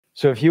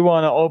So if you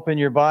want to open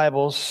your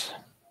Bibles,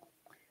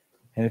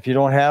 and if you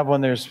don't have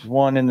one, there's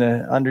one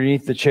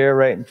underneath the chair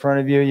right in front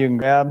of you. You can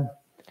grab,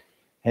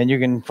 and you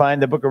can find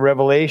the book of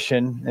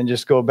Revelation and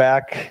just go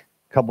back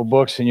a couple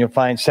books and you'll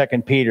find 2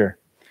 Peter.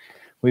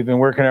 We've been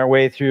working our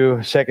way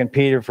through 2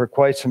 Peter for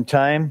quite some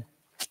time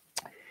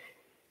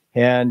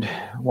and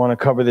want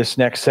to cover this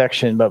next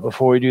section. But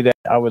before we do that,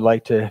 I would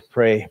like to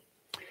pray.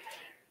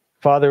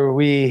 Father,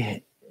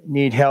 we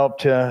need help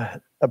to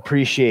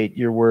appreciate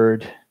your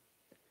word.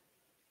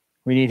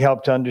 We need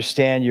help to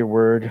understand your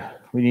word.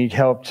 We need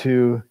help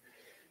to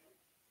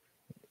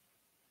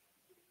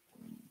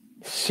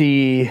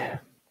see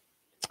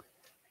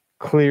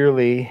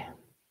clearly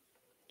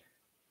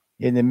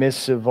in the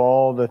midst of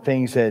all the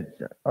things that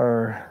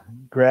are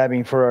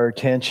grabbing for our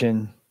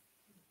attention,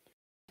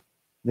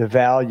 the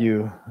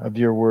value of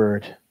your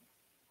word.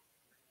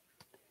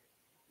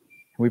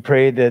 We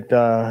pray that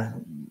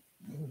the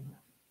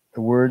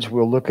words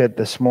we'll look at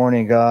this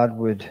morning, God,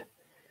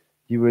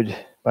 you would,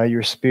 by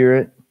your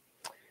Spirit,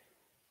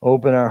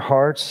 open our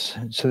hearts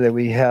so that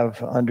we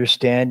have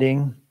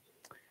understanding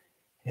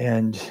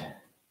and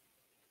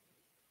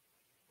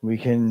we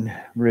can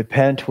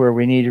repent where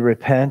we need to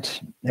repent,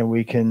 and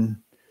we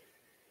can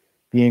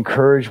be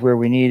encouraged where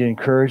we need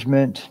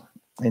encouragement,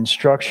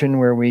 instruction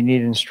where we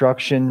need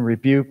instruction,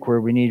 rebuke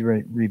where we need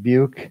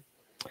rebuke,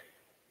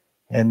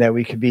 and that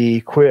we could be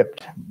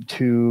equipped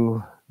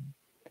to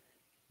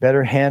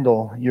better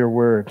handle your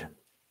word,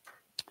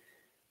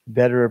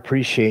 better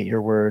appreciate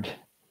your word.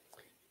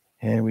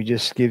 And we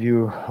just give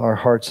you our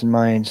hearts and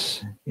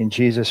minds in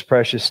Jesus'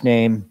 precious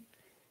name.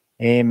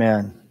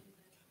 Amen.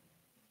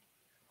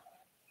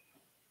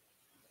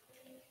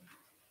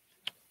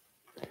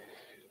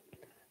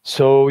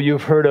 So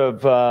you've heard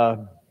of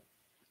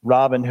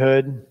Robin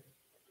Hood,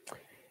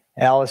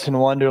 Alice in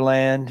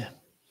Wonderland,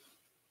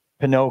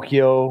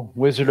 Pinocchio,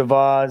 Wizard of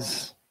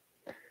Oz,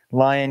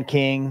 Lion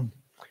King,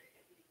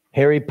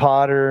 Harry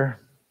Potter,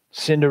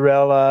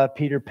 Cinderella,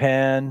 Peter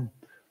Pan,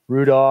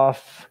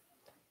 Rudolph,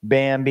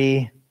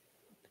 Bambi,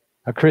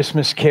 A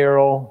Christmas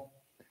Carol,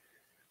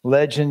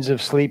 Legends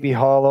of Sleepy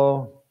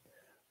Hollow,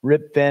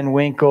 Rip Van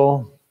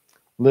Winkle,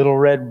 Little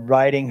Red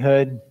Riding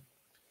Hood,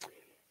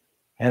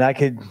 and I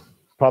could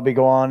probably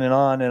go on,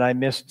 and I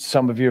missed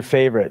some of your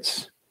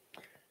favorites.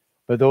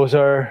 But those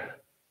are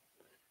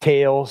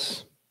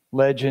tales,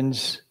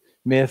 legends,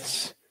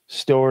 myths,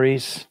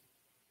 stories.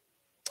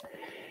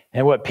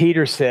 And what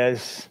Peter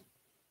says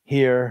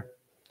here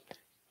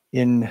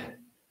in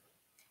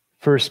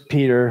 1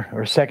 Peter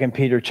or 2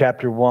 Peter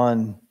chapter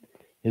 1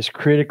 is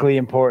critically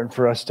important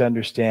for us to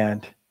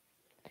understand.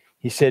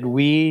 He said,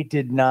 we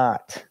did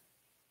not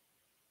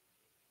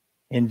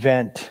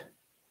invent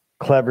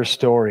clever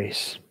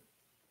stories.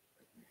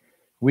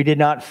 We did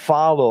not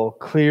follow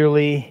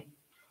cleverly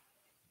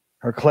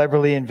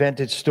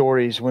invented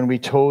stories when we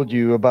told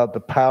you about the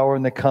power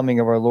and the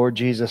coming of our Lord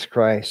Jesus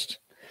Christ.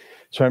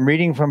 So I'm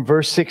reading from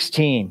verse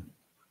 16.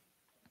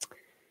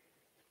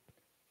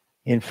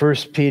 In 2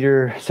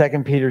 Peter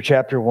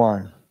chapter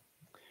 1.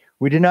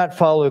 We did not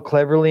follow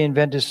cleverly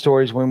invented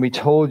stories when we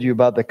told you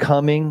about the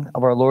coming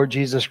of our Lord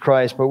Jesus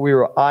Christ, but we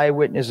were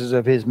eyewitnesses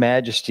of his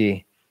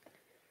majesty.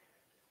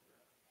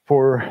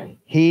 For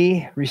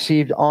he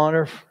received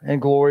honor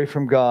and glory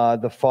from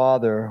God the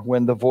Father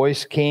when the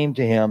voice came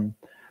to him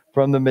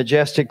from the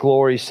majestic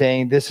glory,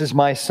 saying, "This is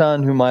my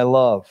Son whom I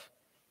love.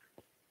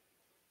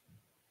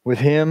 With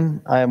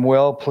him I am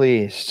well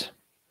pleased."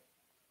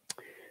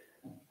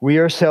 We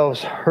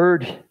ourselves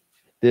heard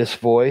this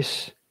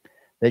voice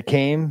that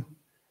came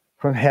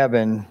from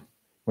heaven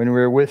when we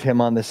were with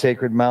him on the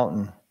sacred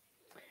mountain.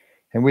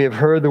 And we have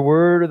heard the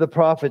word of the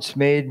prophets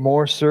made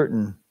more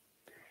certain.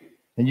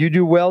 And you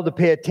do well to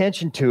pay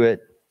attention to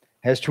it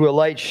as to a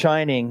light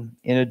shining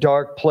in a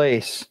dark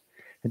place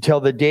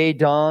until the day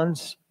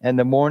dawns and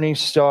the morning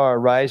star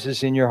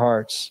rises in your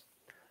hearts.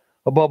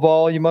 Above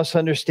all, you must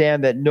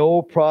understand that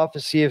no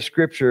prophecy of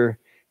Scripture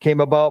came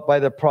about by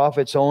the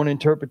prophet's own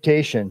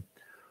interpretation.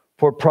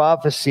 For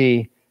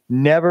prophecy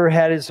never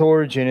had its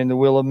origin in the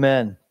will of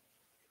men,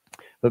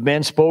 but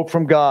men spoke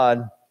from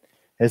God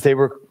as they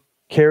were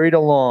carried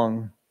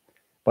along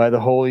by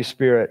the Holy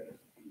Spirit.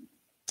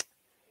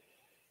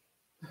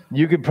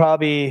 You could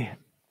probably,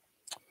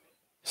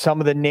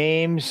 some of the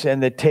names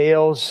and the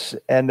tales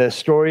and the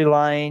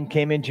storyline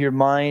came into your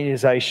mind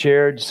as I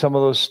shared some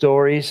of those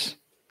stories.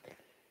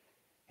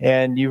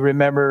 And you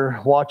remember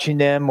watching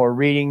them or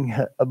reading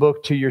a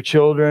book to your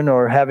children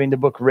or having the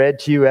book read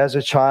to you as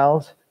a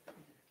child.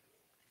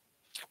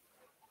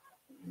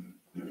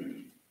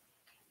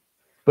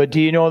 But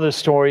do you know the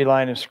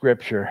storyline of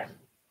Scripture?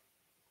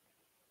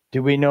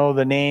 Do we know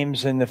the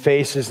names and the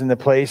faces and the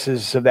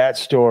places of that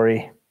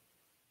story?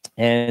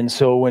 And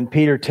so when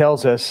Peter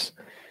tells us,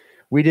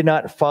 we did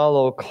not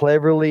follow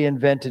cleverly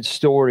invented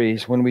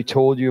stories when we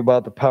told you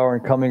about the power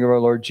and coming of our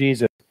Lord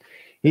Jesus,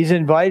 he's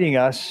inviting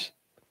us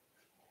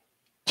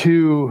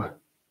to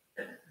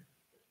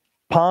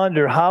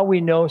ponder how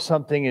we know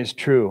something is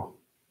true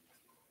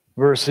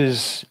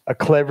versus a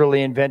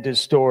cleverly invented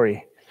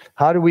story.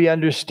 How do we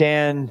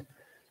understand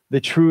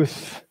the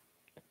truth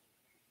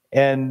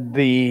and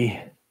the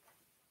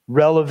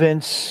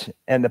relevance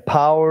and the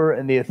power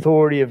and the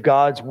authority of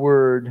God's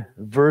word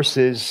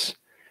versus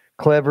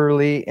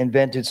cleverly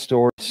invented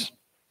stories.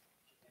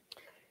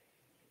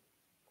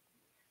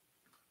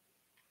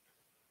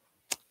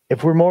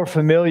 If we're more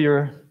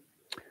familiar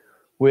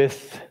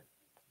with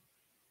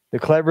the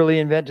cleverly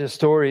invented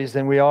stories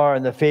than we are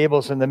in the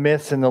fables and the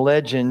myths and the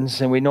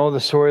legends, and we know the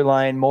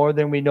storyline more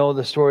than we know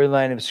the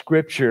storyline of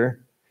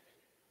Scripture,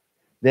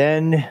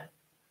 then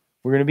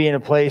we're going to be in a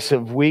place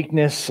of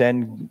weakness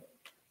and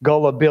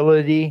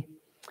gullibility.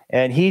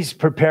 And he's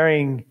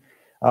preparing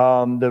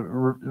the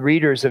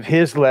readers of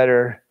his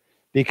letter,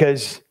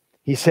 because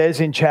he says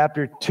in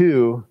chapter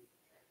 2,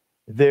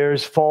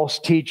 there's false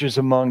teachers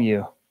among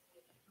you.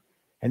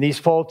 And these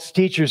false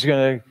teachers are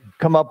going to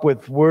come up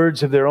with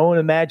words of their own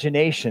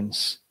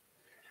imaginations,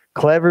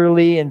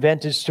 cleverly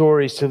invented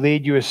stories to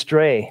lead you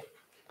astray.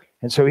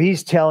 And so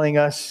he's telling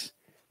us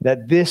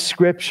that this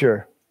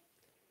Scripture,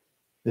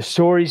 the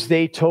stories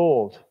they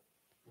told,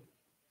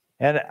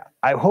 and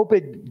I hope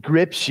it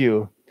grips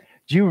you.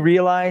 Do you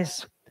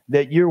realize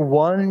that you're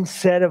one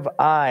set of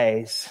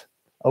eyes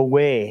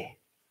away?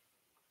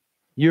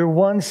 You're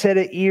one set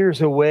of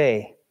ears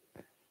away.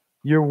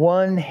 You're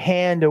one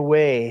hand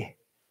away.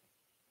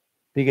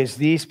 Because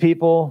these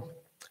people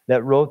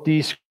that wrote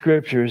these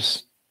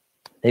scriptures,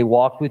 they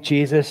walked with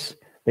Jesus,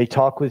 they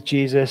talked with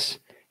Jesus,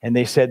 and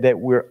they said that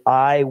we're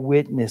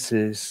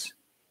eyewitnesses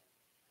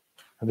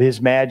of his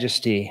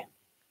majesty.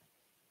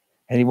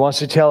 And he wants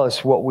to tell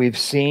us what we've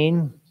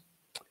seen,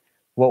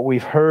 what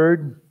we've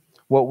heard,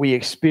 what we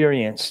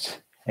experienced.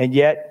 And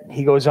yet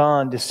he goes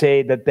on to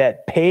say that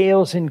that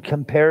pales in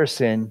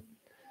comparison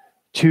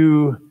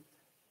to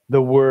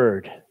the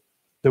Word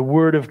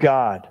of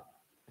God.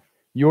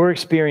 Your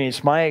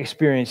experience, my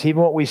experience,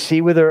 even what we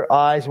see with our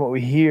eyes, what we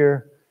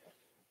hear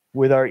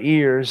with our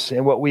ears,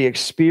 and what we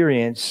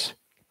experience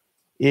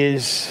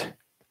is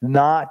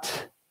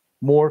not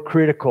more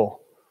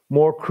critical,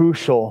 more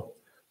crucial,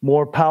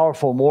 more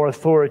powerful, more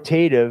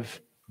authoritative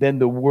than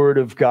the Word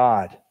of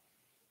God.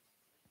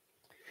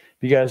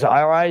 Because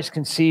our eyes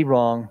can see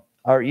wrong,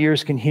 our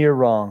ears can hear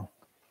wrong,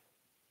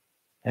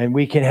 and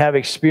we can have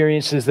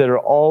experiences that are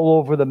all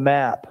over the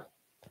map.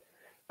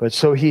 But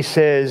so he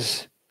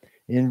says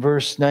in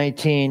verse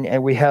 19,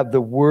 and we have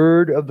the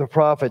word of the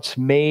prophets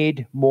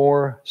made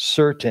more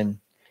certain,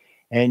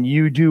 and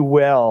you do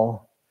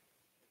well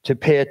to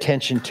pay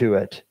attention to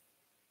it.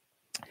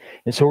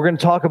 And so we're going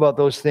to talk about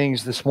those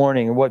things this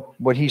morning and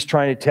what he's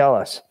trying to tell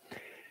us.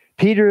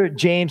 Peter,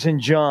 James,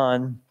 and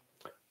John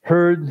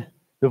heard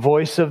the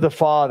voice of the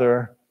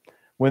Father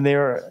when they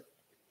were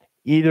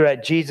either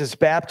at Jesus'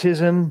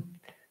 baptism.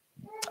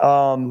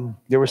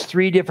 There was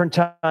 3 different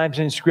times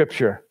in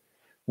Scripture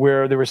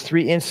where there was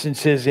 3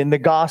 instances in the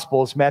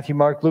Gospels, Matthew,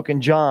 Mark, Luke,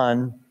 and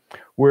John,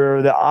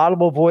 where the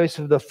audible voice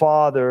of the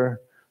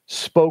Father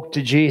spoke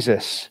to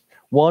Jesus.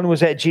 One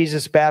was at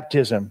Jesus'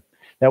 baptism.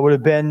 That would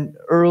have been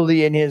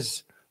early in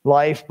his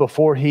life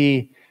before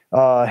he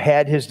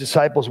had his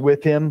disciples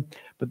with him.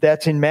 But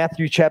that's in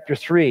Matthew chapter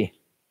 3.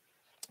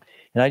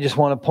 And I just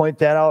want to point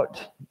that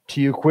out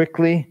to you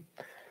quickly.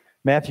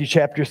 Matthew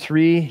chapter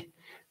 3,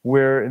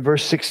 where in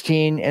verse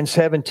 16 and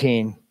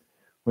 17,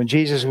 when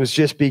Jesus was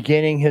just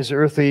beginning his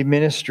earthly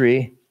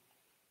ministry,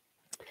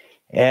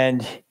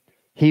 and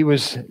he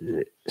was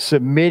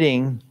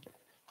submitting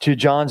to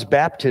John's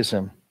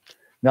baptism,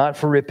 not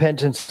for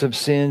repentance of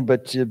sin,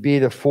 but to be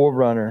the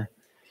forerunner.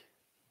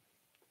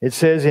 It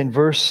says in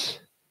verse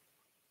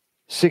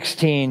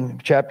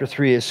 16, chapter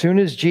 3, as soon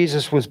as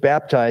Jesus was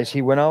baptized,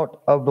 he went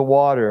out of the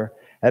water.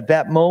 At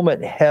that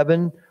moment,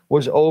 heaven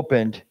was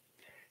opened,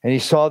 and he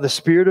saw the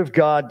Spirit of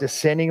God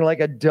descending like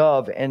a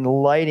dove and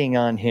lighting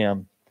on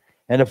him.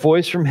 And a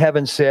voice from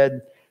heaven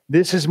said,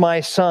 "This is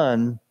my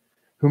Son,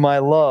 whom I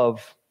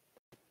love.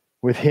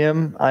 With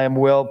him I am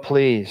well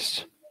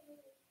pleased."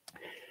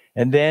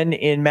 And then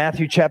in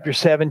Matthew chapter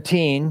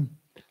 17,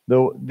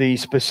 the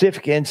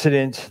specific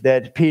incident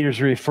that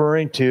Peter's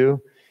referring to,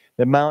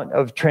 the Mount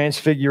of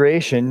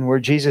Transfiguration, where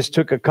Jesus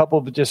took a couple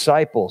of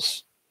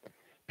disciples,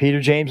 Peter,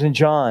 James, and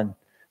John,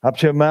 up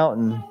to a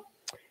mountain,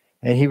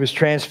 and he was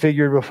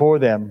transfigured before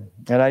them.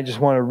 And I just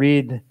want to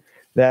read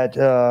that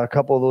a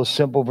couple of those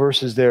simple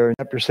verses there in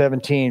chapter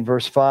 17,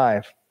 verse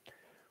 5.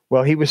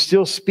 While he was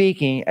still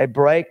speaking, a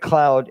bright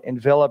cloud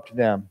enveloped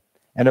them,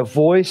 and a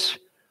voice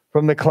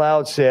from the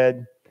cloud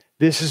said,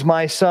 "This is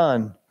my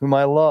Son, whom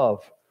I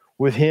love.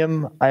 With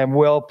him I am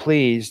well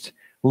pleased.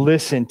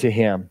 Listen to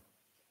him."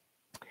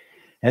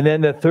 And then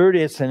the third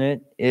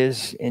incident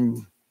is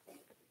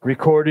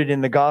recorded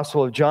in the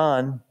Gospel of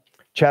John,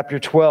 chapter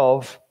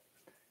 12,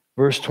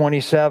 verse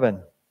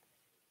 27.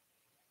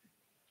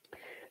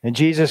 And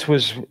Jesus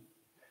was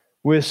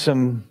with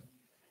some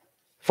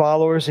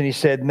followers, and he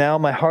said, "Now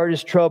my heart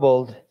is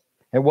troubled,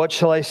 and what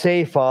shall I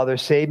say, Father?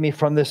 Save me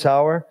from this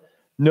hour?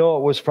 No,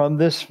 it was from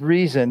this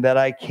reason that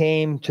I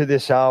came to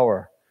this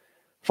hour.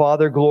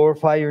 Father,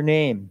 glorify your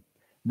name."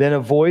 Then a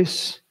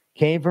voice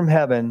came from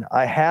heaven,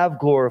 "I have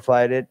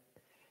glorified it,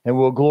 and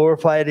will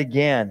glorify it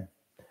again.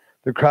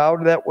 The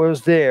crowd that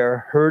was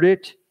there heard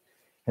it,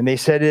 and they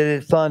said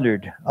it had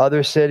thundered.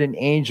 Others said an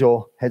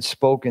angel had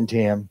spoken to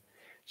him.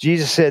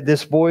 Jesus said,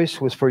 "This voice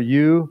was for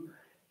you,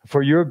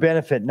 for your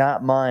benefit,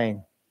 not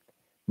mine.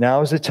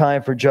 Now is the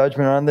time for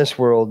judgment on this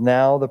world.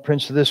 Now the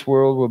prince of this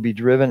world will be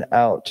driven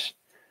out.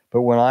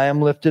 But when I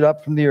am lifted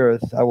up from the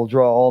earth, I will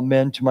draw all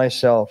men to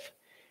myself."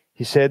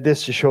 He said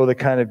this to show the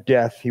kind of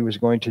death he was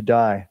going to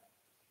die.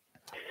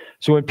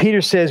 So when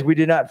Peter says we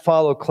did not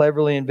follow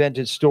cleverly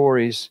invented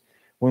stories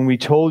when we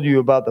told you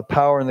about the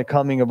power and the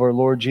coming of our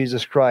Lord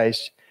Jesus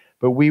Christ,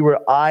 but we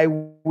were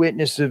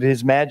eyewitnesses of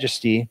his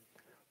majesty,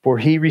 for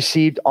he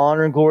received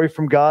honor and glory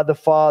from God the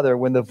Father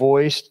when the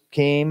voice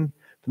came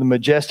from the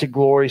majestic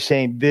glory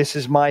saying, "This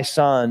is my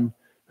Son,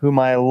 whom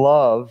I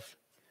love.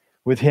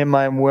 With him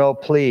I am well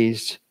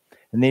pleased."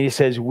 And then he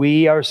says,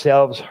 we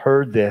ourselves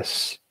heard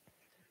this.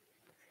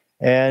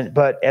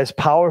 But as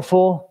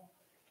powerful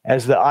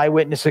as the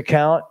eyewitness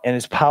account, and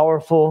as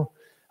powerful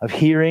of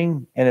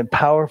hearing, and as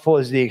powerful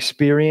as the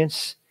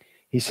experience,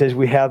 he says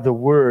we have the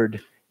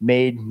word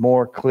made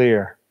more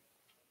clear.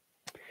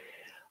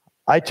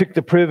 I took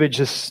the privilege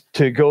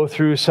to go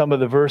through some of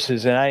the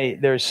verses,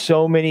 and there's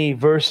so many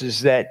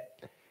verses that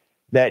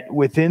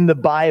within the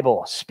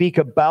Bible speak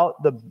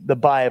about the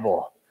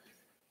Bible,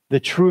 the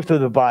truth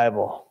of the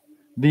Bible,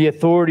 the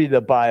authority of the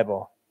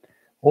Bible.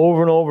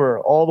 Over and over,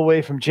 all the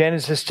way from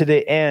Genesis to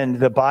the end,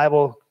 the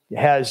Bible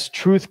has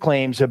truth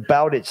claims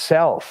about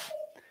itself.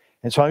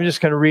 And so I'm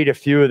just going to read a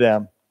few of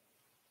them.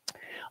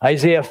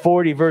 Isaiah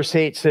 40 verse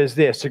 8 says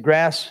this, "The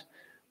grass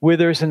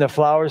withers and the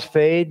flowers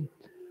fade,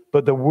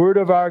 but the word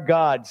of our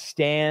God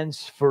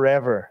stands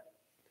forever."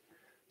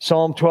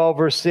 Psalm 12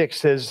 verse 6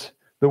 says,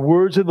 "The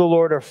words of the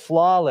Lord are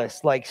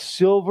flawless, like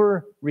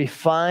silver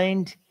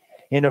refined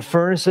in a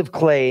furnace of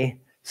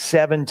clay,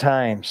 7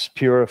 times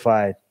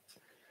purified."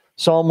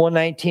 Psalm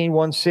 119,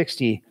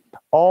 160,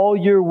 "All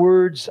your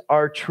words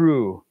are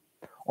true.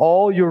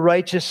 All your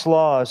righteous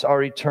laws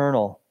are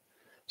eternal."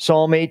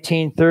 Psalm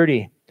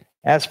 18:30,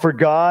 "As for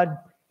God,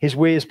 his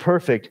way is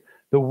perfect.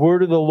 The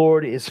word of the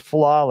Lord is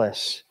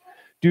flawless."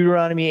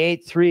 Deuteronomy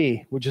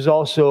 8:3, which is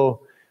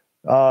also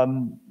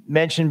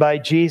mentioned by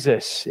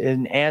Jesus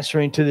in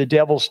answering to the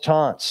devil's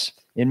taunts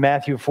in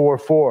Matthew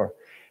 4:4.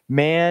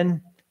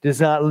 "Man does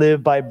not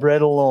live by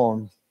bread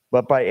alone,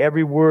 but by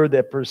every word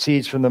that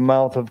proceeds from the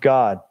mouth of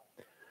God."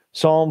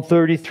 Psalm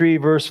 33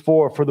 verse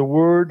 4, "For the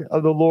word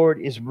of the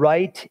Lord is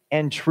right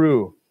and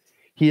true.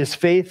 He is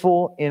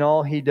faithful in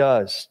all he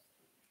does."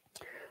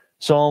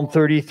 Psalm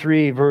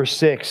 33 verse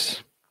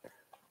 6,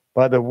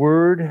 "By the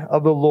word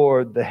of the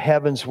Lord the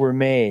heavens were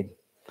made."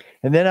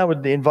 And then I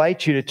would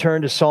invite you to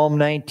turn to Psalm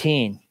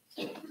 19.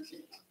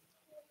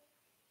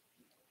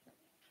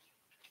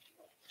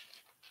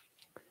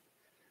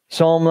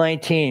 Psalm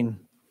 19.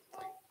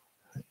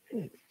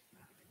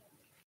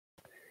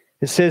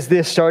 It says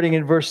this, starting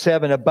in verse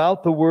 7,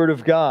 about the word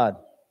of God.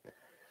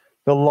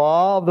 "The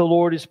law of the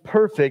Lord is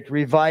perfect,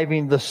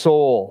 reviving the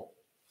soul."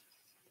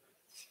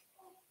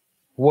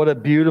 What a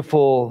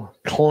beautiful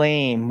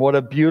claim. What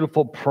a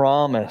beautiful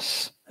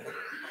promise.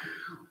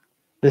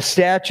 "The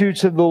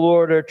statutes of the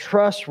Lord are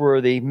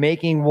trustworthy,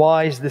 making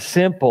wise the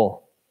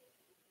simple."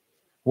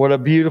 What a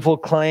beautiful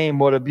claim.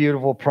 What a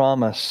beautiful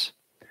promise.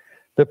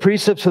 "The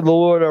precepts of the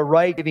Lord are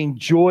right, giving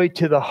joy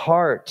to the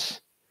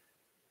heart."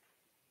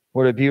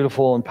 What a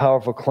beautiful and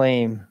powerful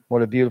claim.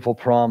 What a beautiful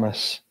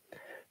promise.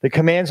 "The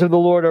commands of the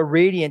Lord are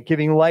radiant,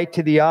 giving light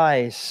to the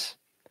eyes."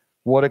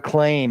 What a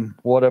claim.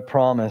 What a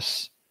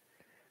promise.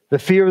 "The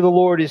fear of the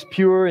Lord is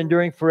pure,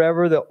 enduring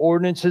forever. The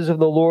ordinances of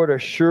the Lord are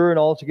sure and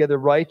altogether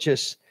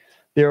righteous.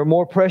 They are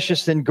more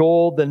precious than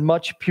gold, than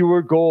much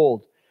pure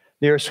gold.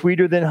 They are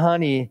sweeter than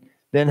honey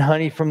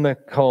from the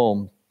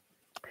comb.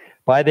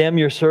 By them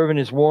your servant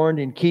is warned.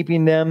 In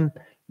keeping them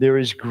there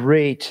is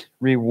great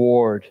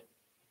reward."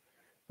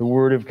 The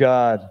word of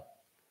God.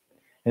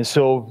 And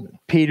so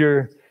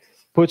Peter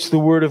puts the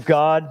word of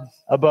God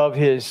above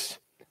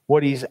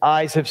what his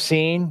eyes have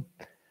seen,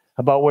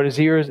 above what his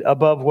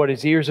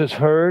ears have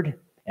heard,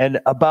 and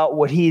about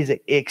what he's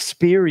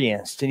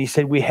experienced. And he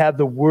said, we have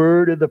the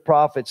word of the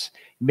prophets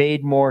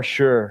made more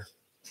sure.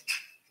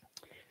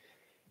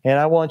 And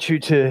I want you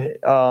to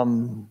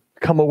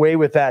come away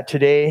with that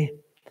today.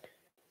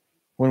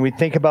 When we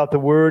think about the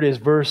word as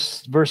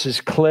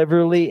versus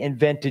cleverly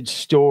invented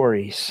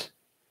stories,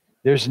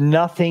 there's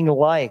nothing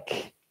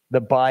like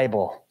the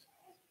Bible.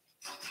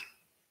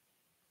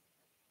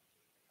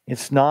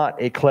 It's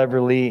not a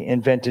cleverly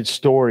invented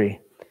story.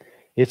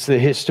 It's the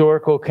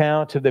historical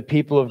account of the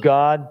people of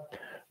God,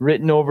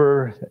 written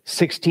over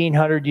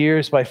 1,600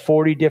 years by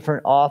 40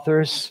 different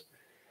authors,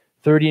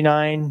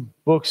 39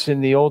 books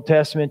in the Old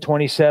Testament,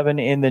 27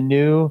 in the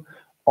New,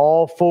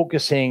 all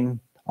focusing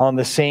on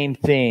the same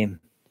theme,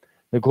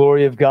 the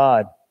glory of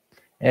God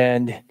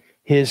and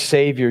his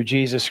Savior,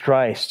 Jesus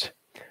Christ.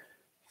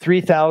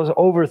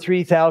 Over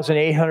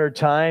 3,800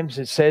 times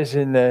it says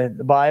in the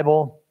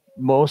Bible,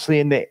 mostly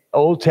in the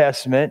Old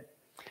Testament,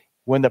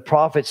 when the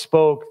prophets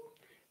spoke,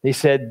 they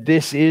said,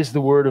 "This is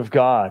the word of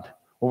God,"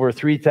 over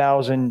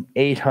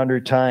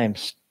 3,800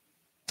 times.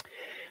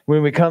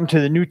 when we come to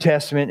the New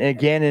Testament,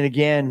 again and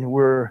again,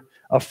 we're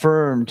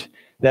affirmed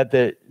that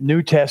the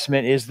New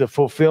Testament is the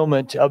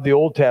fulfillment of the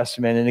Old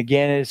Testament. And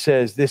again, it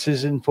says, this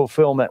is in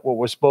fulfillment what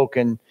was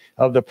spoken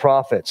of the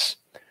prophets.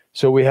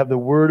 So we have the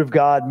Word of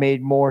God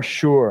made more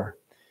sure.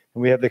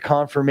 And we have the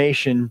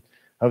confirmation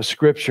of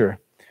Scripture.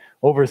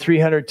 Over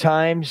 300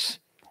 times,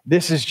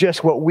 this is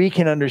just what we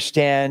can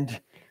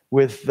understand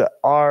with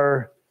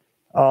our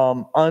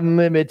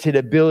unlimited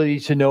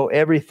ability to know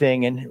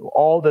everything and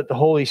all that the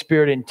Holy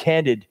Spirit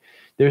intended.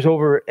 There's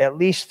over at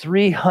least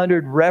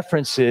 300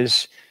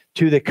 references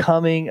to the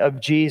coming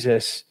of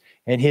Jesus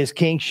and his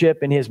kingship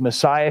and his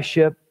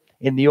messiahship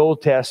in the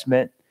Old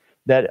Testament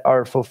that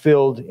are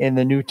fulfilled in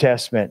the New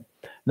Testament.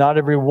 Not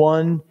every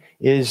one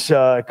is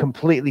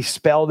completely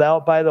spelled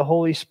out by the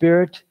Holy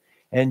Spirit.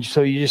 And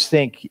so you just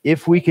think,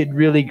 if we could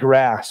really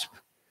grasp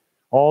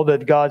all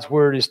that God's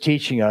Word is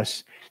teaching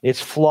us,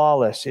 it's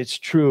flawless, it's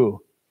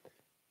true,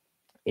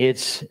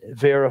 it's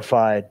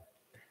verified.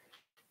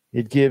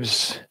 It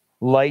gives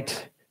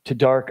light to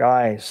dark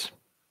eyes.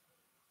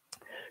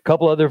 A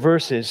couple other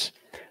verses.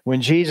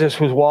 When Jesus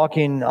was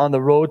walking on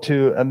the road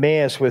to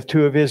Emmaus with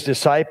two of his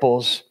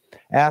disciples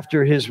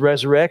after his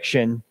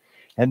resurrection,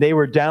 and they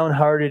were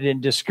downhearted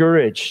and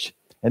discouraged.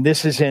 And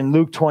this is in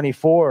Luke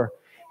 24.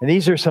 And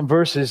these are some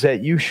verses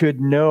that you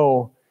should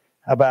know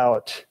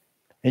about,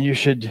 and you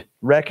should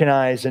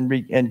recognize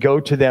and go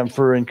to them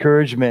for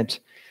encouragement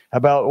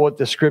about what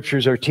the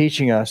Scriptures are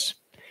teaching us.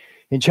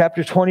 In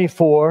chapter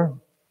 24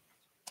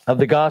 of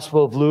the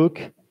Gospel of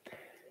Luke,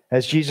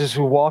 as Jesus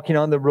was walking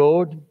on the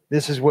road,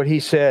 this is what he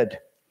said.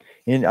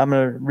 And I'm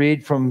going to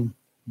read from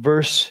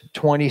verse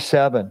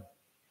 27.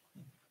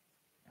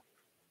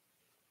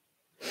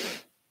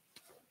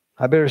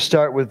 I better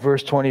start with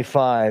verse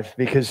 25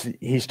 because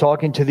he's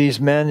talking to these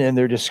men and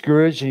they're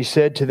discouraged. He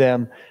said to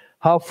them,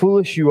 "How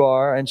foolish you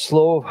are and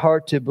slow of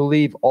heart to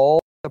believe all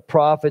the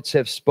prophets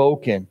have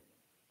spoken."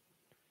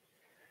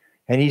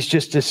 And he's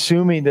just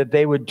assuming that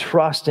they would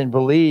trust and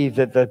believe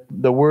that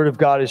the Word of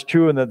God is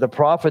true and that the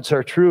prophets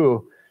are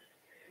true.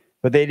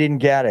 But they didn't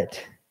get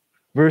it.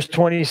 Verse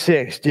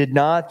 26, did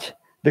not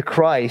the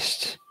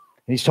Christ,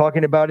 and he's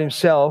talking about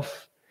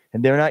himself,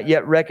 and they're not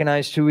yet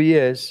recognized who he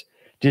is,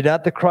 did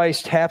not the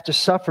Christ have to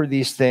suffer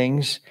these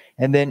things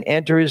and then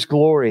enter his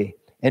glory?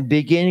 And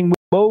beginning with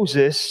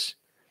Moses,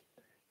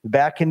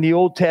 back in the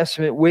Old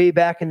Testament, way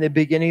back in the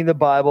beginning of the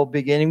Bible,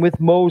 beginning with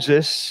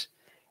Moses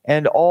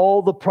and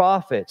all the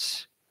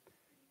prophets,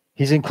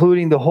 he's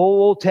including the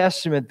whole Old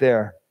Testament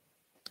there.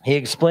 He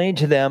explained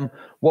to them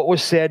what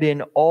was said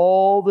in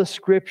all the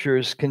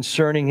Scriptures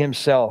concerning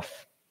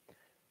himself.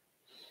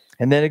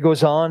 And then it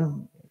goes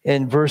on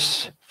in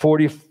verse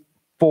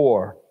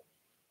 44.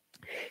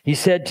 He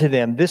said to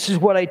them, "This is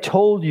what I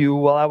told you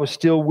while I was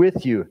still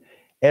with you.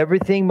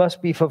 Everything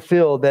must be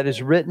fulfilled that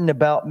is written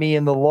about me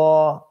in the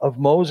law of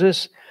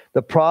Moses,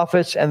 the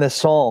prophets, and the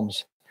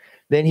Psalms."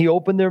 Then he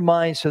opened their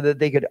minds so that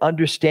they could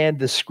understand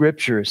the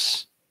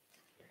Scriptures.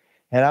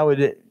 And I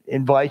would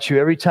invite you,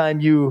 every time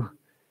you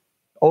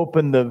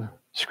open the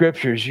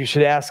Scriptures, you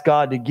should ask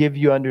God to give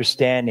you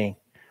understanding.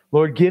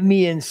 Lord, give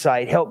me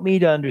insight. Help me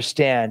to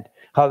understand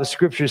how the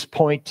Scriptures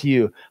point to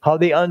you, how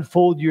they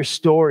unfold your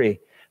story,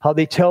 how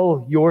they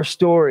tell your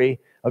story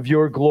of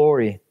your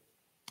glory.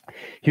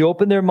 He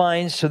opened their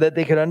minds so that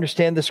they could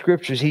understand the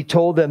Scriptures. He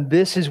told them,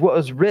 "This is what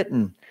was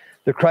written.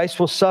 The Christ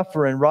will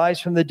suffer and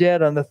rise from the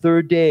dead on the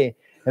third day,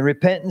 and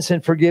repentance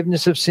and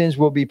forgiveness of sins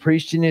will be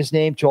preached in his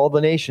name to all the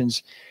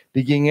nations,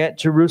 beginning at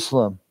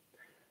Jerusalem.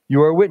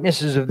 You are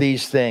witnesses of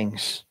these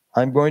things.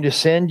 I'm going to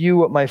send you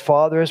what my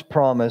Father has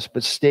promised,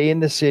 but stay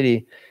in the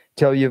city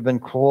till you've been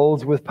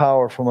clothed with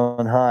power from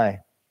on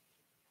high."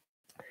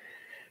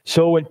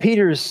 So when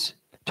Peter's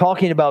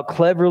talking about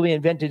cleverly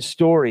invented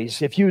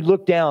stories, if you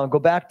look down, go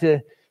back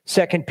to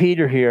 2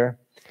 Peter here,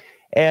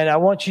 and I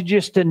want you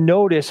just to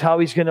notice how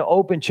he's going to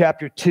open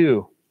chapter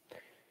 2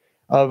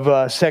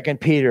 of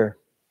 2 Peter.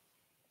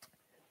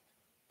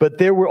 "But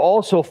there were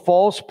also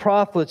false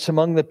prophets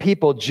among the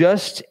people,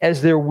 just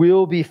as there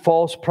will be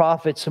false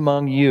prophets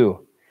among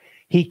you."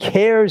 He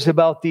cares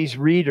about these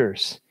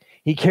readers.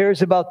 He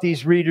cares about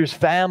these readers'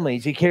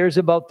 families. He cares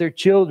about their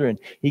children.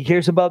 He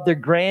cares about their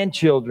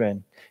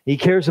grandchildren. He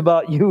cares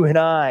about you and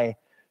I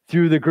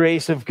through the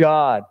grace of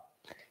God.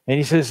 And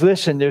he says,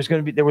 listen,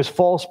 there was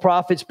false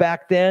prophets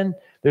back then.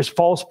 There's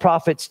false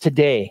prophets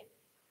today.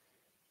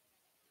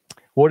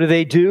 What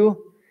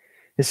do?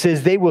 It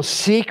says they will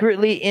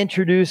secretly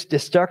introduce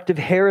destructive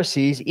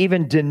heresies,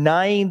 even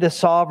denying the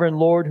sovereign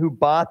Lord who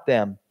bought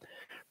them,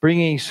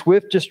 bringing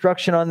swift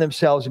destruction on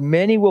themselves.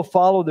 Many will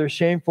follow their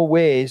shameful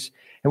ways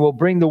and will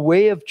bring the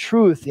way of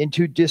truth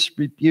into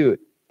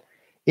disrepute.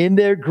 In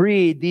their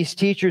greed, these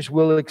teachers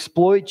will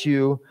exploit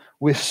you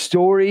with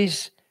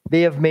stories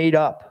they have made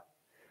up.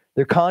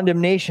 Their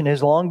condemnation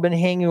has long been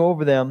hanging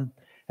over them,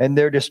 and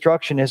their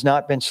destruction has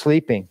not been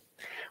sleeping.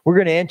 We're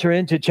going to enter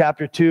into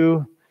chapter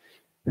 2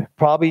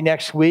 probably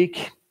next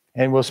week,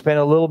 and we'll spend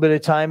a little bit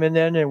of time in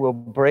there, and we'll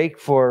break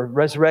for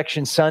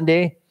Resurrection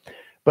Sunday.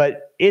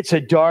 But it's a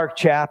dark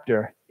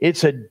chapter.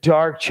 It's a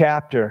dark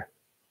chapter.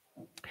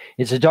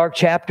 It's a dark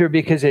chapter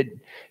because it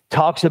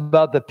talks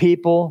about the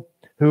people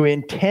who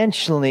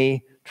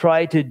intentionally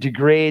try to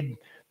degrade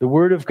the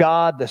Word of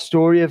God, the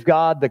story of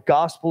God, the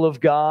gospel of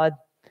God,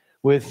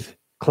 with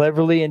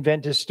cleverly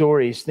invented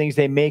stories, things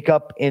they make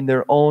up in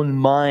their own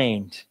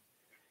mind.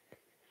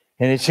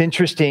 And it's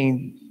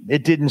interesting,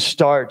 it didn't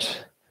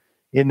start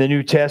in the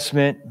New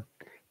Testament.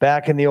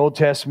 Back in the Old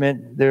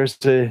Testament, there's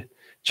a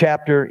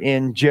chapter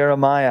in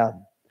Jeremiah,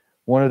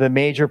 one of the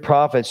major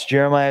prophets,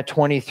 Jeremiah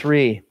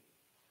 23.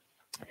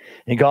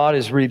 And God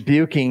is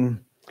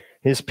rebuking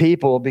his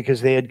people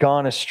because they had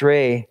gone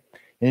astray.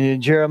 And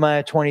in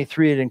Jeremiah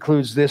 23, it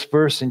includes this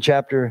verse in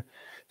chapter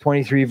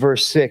 23,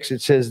 verse 6.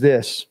 It says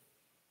this: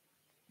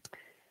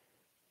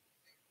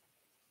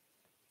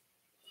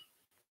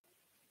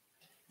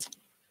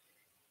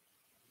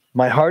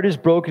 "My heart is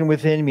broken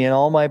within me, and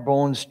all my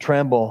bones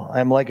tremble. I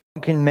am like a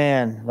drunken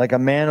man, like a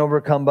man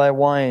overcome by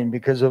wine,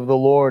 because of the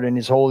Lord and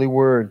his holy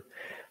word.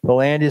 The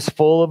land is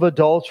full of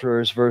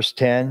adulterers," verse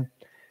 10.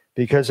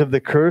 "Because of the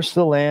curse,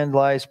 the land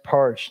lies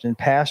parched, and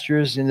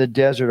pastures in the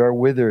desert are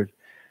withered.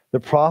 The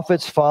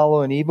prophets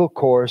follow an evil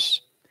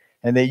course,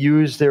 and they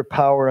use their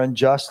power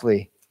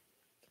unjustly.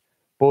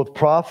 Both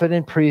prophet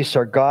and priest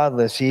are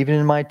godless. Even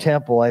in my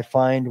temple I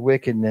find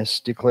wickedness,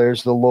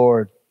 declares the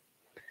Lord."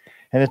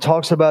 And it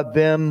talks about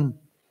them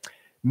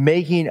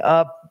making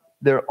up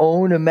their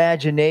own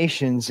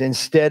imaginations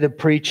instead of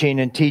preaching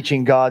and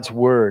teaching God's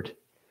word.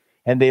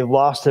 And they've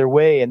lost their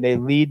way, and they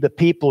lead the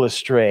people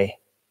astray.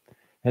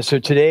 And so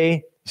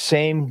today,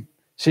 same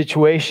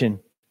situation.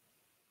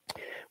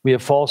 We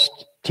have false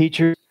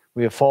teachers,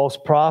 we have false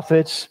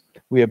prophets,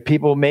 we have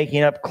people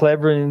making up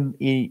cleverly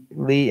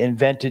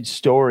invented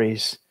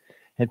stories.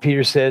 And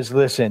Peter says,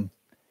 listen,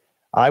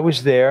 I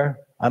was there,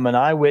 I'm an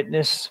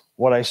eyewitness,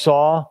 what I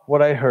saw,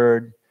 what I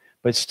heard,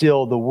 but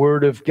still the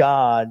word of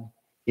God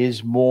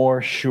is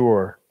more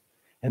sure.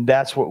 And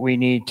that's what we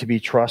need to be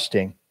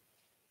trusting.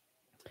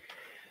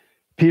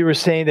 Peter is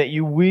saying that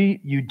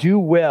you do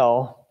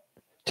well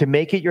to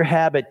make it your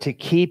habit to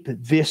keep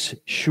this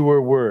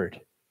sure word.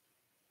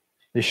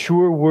 The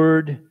sure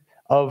word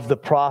of the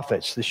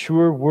prophets, the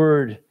sure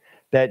word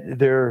that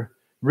they're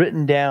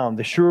written down,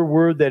 the sure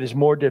word that is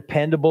more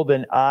dependable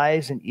than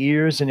eyes and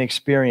ears and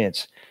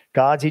experience.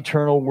 God's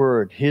eternal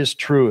word, his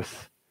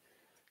truth,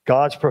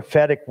 God's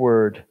prophetic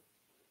word.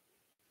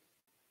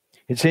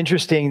 It's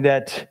interesting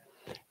that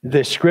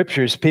the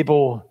scriptures,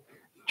 people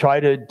try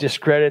to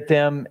discredit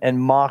them and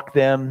mock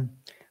them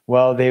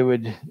while they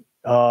would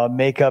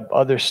make up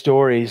other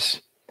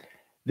stories.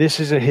 This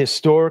is a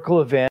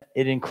historical event.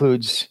 It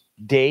includes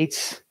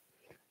dates.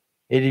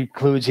 It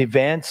includes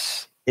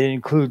events. It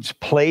includes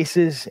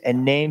places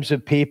and names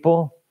of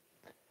people.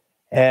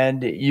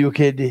 And you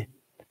could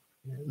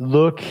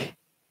look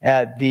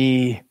at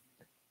the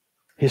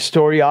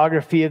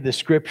historiography of the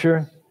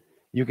scripture.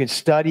 You could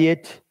study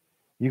it.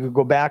 You could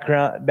go back,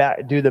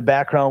 do the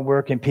background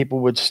work, and people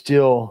would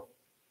still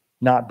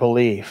not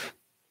believe.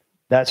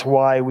 That's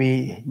why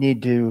we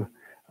need to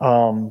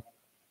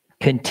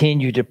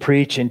continue to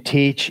preach and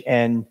teach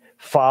and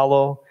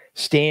follow.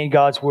 Stay in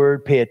God's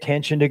word. Pay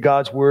attention to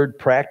God's word.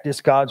 Practice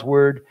God's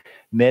word.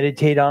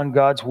 Meditate on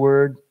God's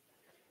word.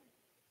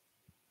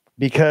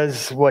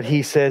 Because what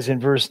he says in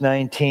verse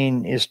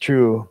 19 is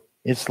true.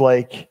 It's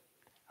like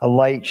a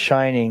light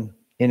shining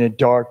in a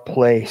dark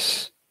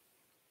place.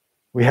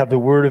 We have the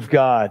word of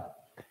God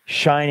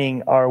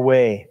shining our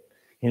way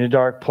in a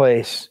dark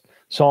place.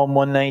 Psalm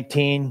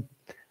 119,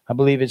 I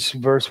believe it's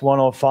verse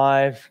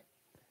 105.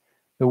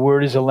 The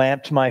word is a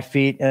lamp to my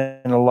feet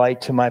and a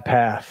light to my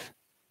path.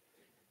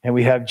 And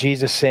we have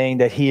Jesus saying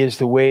that he is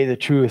the way, the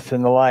truth,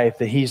 and the life,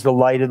 that he's the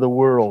light of the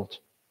world.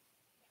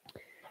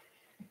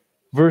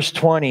 Verse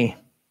 20.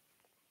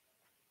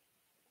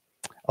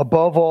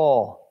 Above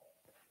all,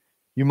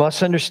 you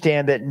must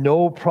understand that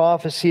no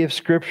prophecy of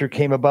Scripture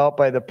came about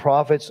by the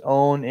prophet's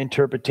own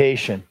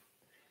interpretation.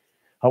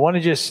 I want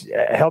to just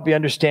help you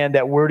understand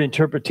that word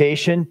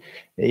interpretation.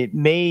 It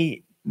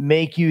may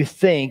make you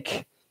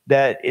think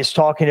that it's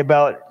talking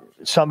about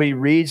somebody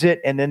reads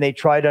it and then they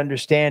try to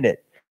understand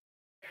it.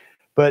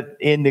 But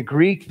in the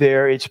Greek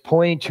there, it's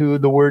pointing to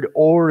the word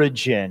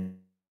origin.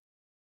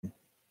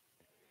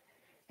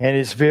 And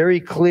it's very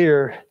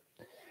clear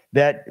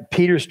that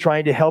Peter's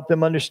trying to help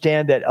them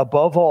understand that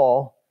above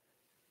all,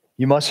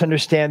 you must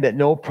understand that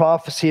no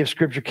prophecy of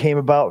Scripture came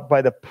about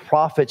by the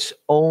prophet's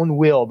own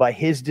will, by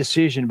his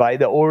decision, by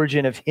the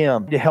origin of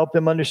him. To help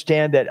them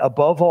understand that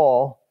above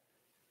all,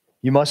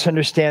 you must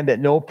understand that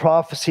no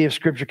prophecy of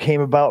Scripture came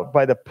about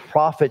by the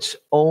prophet's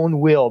own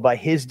will, by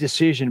his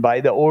decision,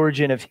 by the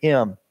origin of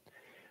him.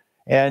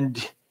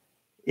 And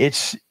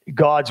it's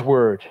God's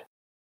word.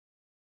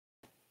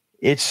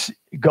 It's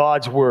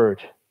God's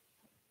word.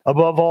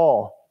 Above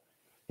all,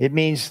 it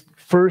means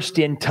first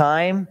in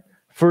time,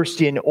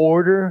 first in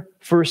order,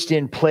 first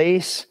in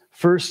place,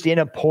 first in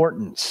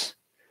importance.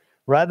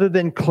 Rather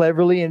than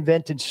cleverly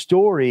invented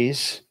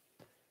stories,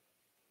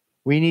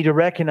 we need to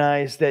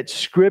recognize that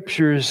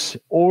Scripture's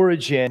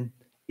origin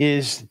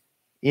is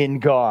in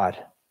God.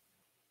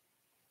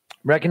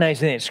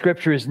 recognizing that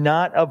Scripture is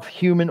not of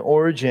human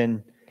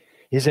origin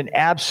is an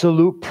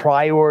absolute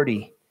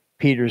priority,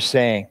 Peter's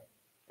saying.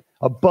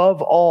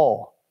 Above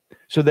all,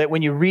 so that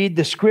when you read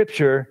the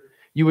Scripture,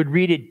 you would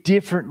read it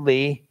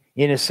differently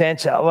in a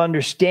sense of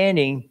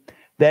understanding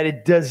that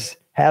it does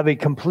have a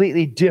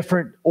completely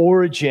different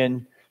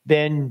origin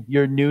than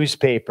your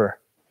newspaper,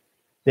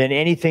 than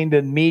anything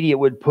the media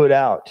would put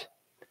out.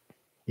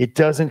 It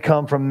doesn't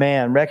come from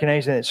man.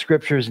 Recognizing that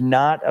Scripture is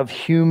not of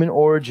human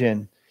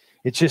origin.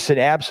 It's just an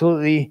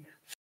absolutely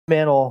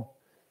fundamental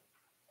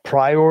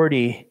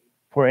priority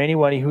for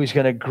anybody who's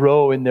going to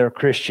grow in their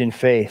Christian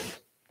faith.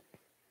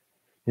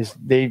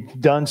 They've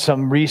done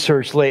some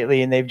research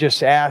lately, and they've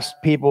just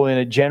asked people in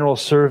a general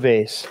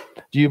surveys,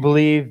 do you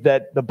believe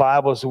that the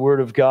Bible is the Word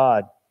of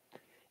God?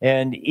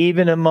 And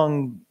even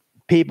among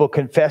people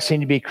confessing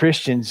to be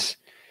Christians,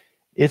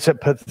 it's a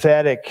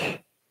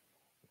pathetic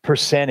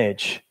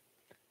percentage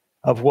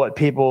of what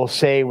people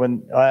say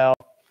when, well,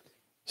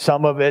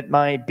 some of it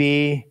might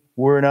be,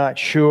 we're not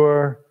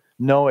sure,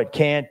 no, it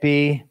can't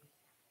be.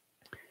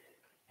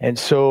 And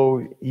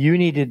so you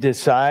need to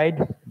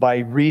decide by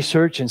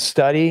research and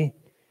study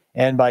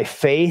and by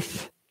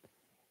faith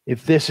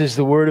if this is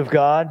the Word of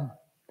God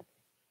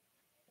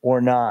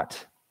or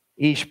not.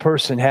 Each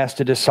person has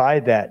to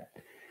decide that.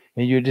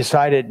 And you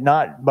decide it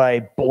not by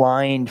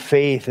blind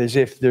faith as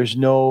if there's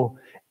no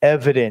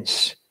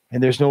evidence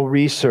and there's no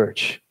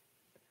research.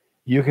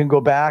 You can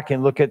go back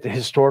and look at the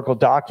historical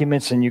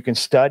documents and you can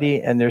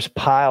study, and there's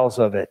piles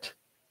of it.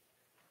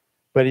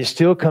 But it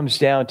still comes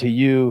down to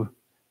you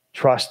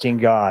trusting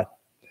God,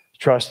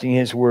 trusting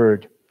His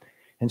Word.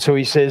 And so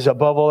he says,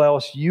 above all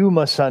else, you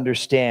must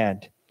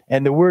understand.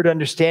 And the word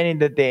understanding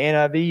that the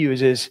NIV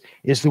uses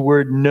is the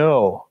word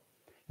know.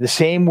 The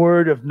same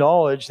word of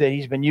knowledge that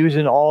he's been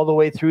using all the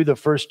way through the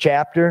first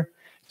chapter,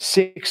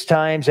 6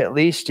 times at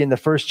least in the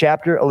first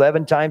chapter,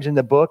 11 times in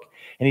the book.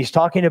 And he's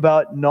talking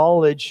about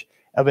knowledge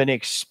of an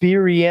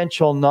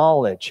experiential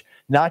knowledge,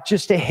 not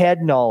just a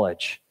head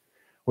knowledge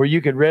where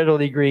you could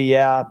readily agree,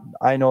 yeah,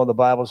 I know the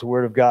Bible's the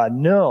Word of God.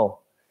 No.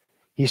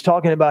 He's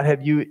talking about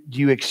do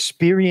you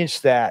experience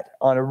that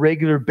on a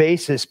regular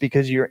basis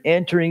because you're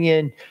entering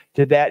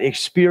into that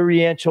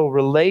experiential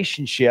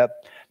relationship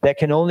that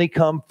can only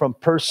come from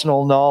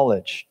personal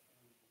knowledge.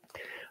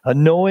 A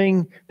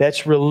knowing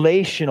that's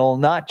relational,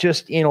 not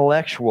just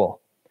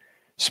intellectual.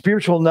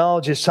 Spiritual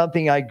knowledge is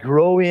something I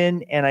grow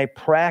in and I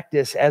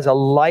practice as a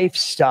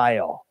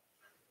lifestyle.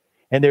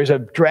 And there's a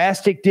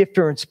drastic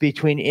difference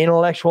between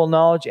intellectual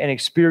knowledge and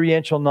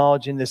experiential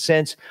knowledge in the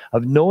sense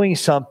of knowing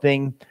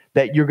something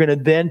that you're going to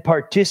then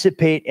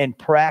participate and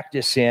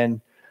practice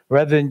in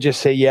rather than just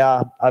say,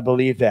 yeah, I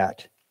believe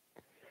that.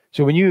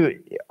 So when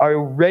you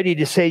are ready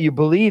to say you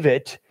believe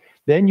it,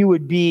 then you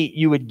would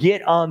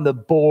get on the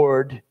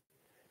board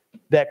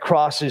that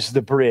crosses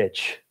the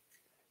bridge.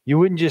 You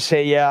wouldn't just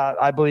say, yeah,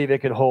 I believe it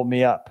could hold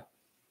me up.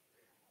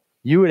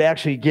 You would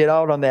actually get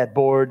out on that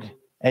board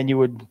and you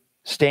would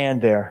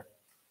stand there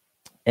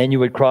and you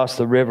would cross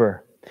the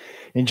river.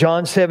 In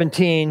John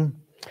 17,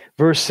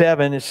 verse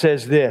 7, it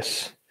says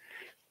this.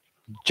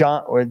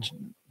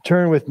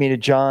 Turn with me to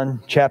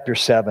John chapter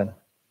 7.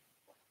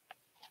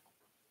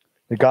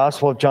 The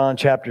Gospel of John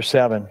chapter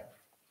 7.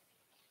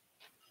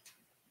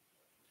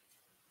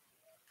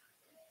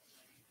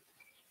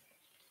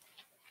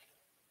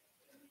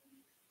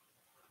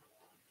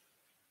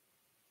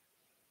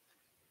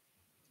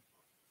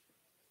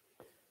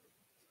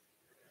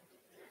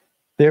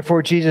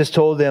 Therefore Jesus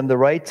told them, the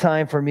right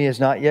time for me has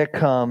not yet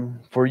come.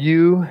 For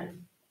you,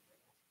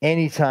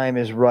 any time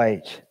is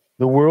right.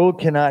 The world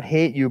cannot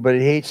hate you, but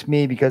it hates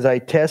me because I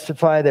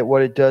testify that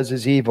what it does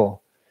is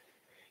evil.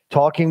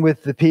 Talking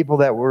with the people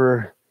that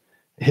were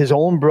his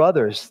own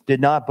brothers did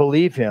not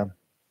believe him.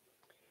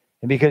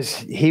 And because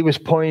he was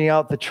pointing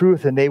out the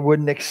truth and they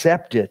wouldn't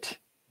accept it.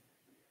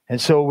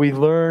 And so we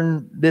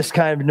learn this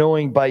kind of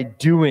knowing by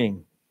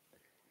doing.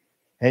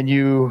 And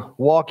you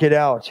walk it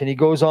out. And he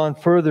goes on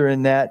further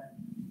in that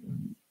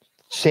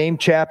same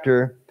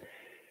chapter,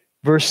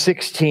 verse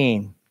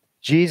 16.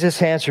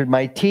 Jesus answered,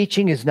 my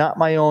teaching is not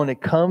my own.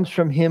 It comes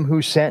from him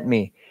who sent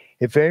me.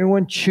 If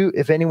anyone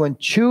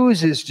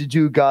chooses to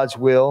do God's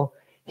will,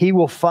 he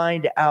will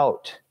find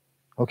out.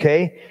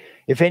 Okay?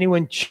 If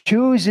anyone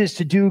chooses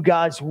to do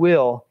God's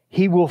will,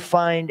 he will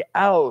find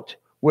out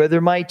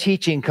whether my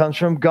teaching comes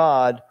from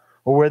God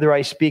or whether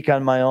I speak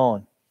on my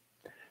own.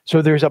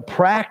 So there's a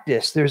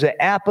practice, there's an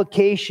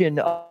application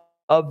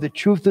of the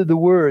truth of the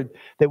word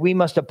that we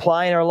must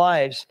apply in our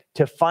lives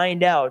to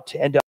find out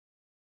and to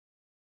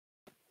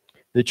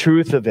the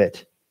truth of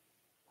it.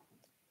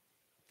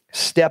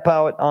 Step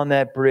out on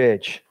that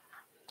bridge.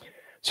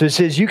 So it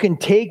says you can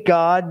take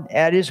God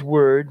at his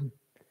word,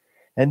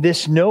 and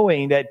this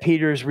knowing that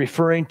Peter is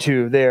referring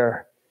to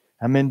there.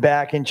 I'm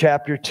back in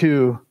chapter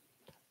 2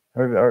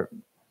 or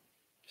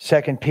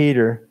 2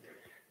 Peter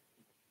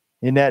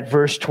in that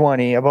verse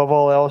 20. Above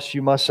all else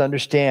you must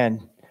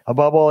understand.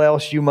 Above all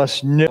else you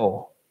must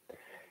know.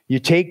 You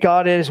take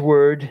God at his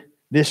word.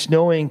 This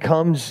knowing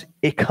comes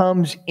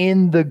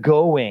in the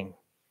going.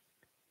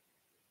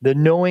 The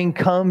knowing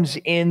comes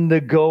in the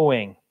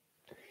going.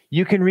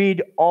 You can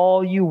read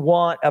all you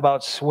want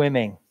about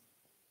swimming,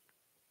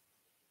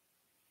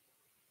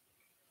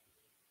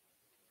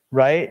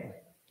 right?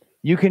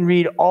 You can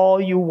read all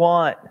you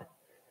want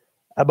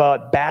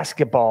about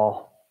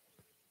basketball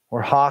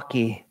or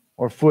hockey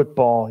or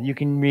football. You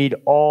can read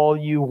all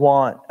you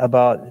want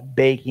about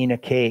baking a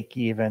cake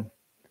even.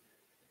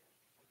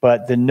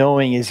 But the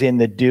knowing is in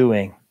the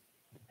doing.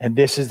 And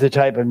this is the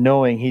type of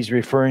knowing he's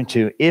referring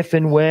to. If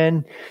and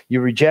when you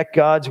reject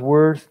God's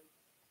word,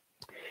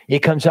 it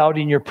comes out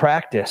in your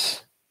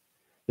practice.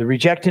 The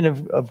rejecting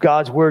of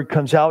God's word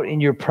comes out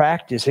in your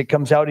practice. It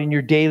comes out in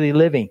your daily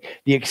living.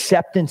 The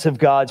acceptance of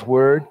God's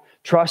word,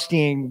 trusting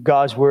in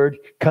God's word,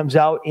 comes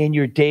out in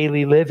your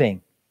daily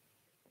living.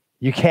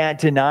 You can't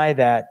deny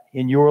that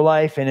in your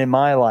life and in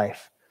my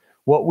life.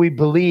 What we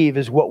believe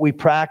is what we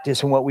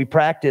practice, and what we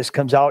practice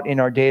comes out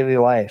in our daily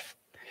life.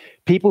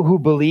 People who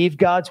believe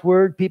God's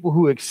word, people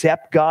who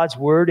accept God's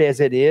word as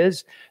it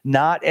is,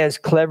 not as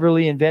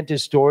cleverly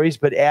invented stories,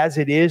 but as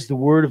it is, the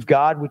word of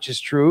God, which is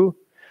true,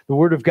 the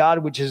word of God,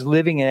 which is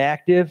living and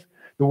active,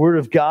 the word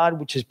of God,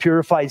 which is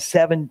purified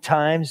 7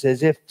 times,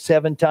 as if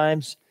 7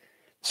 times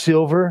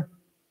silver,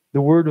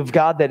 the word of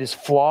God that is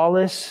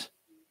flawless.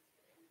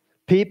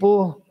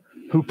 People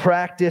who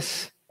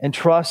practice and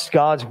trust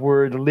God's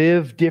word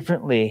live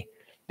differently.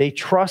 They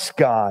trust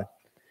God.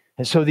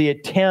 And so they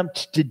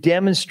attempt to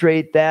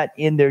demonstrate that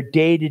in their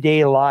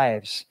day-to-day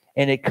lives.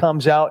 And it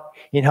comes out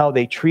in how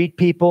they treat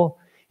people.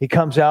 It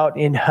comes out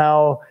in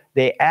how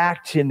they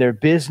act in their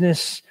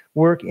business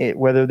work,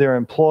 whether they're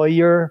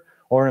employer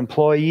or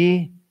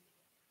employee.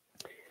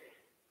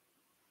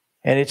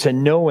 And it's a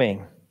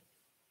knowing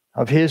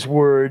of his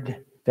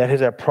word that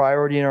has a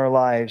priority in our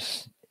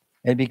lives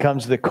and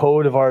becomes the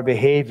code of our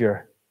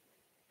behavior.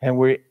 And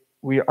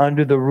we're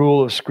under the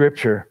rule of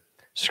Scripture.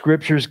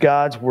 Scripture's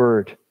God's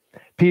word.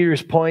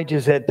 Peter's point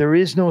is that there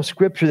is no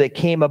Scripture that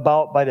came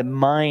about by the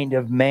mind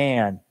of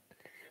man.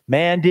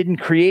 Man didn't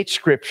create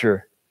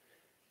Scripture.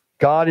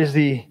 God is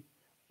the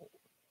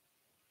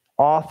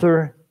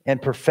author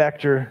and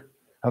perfecter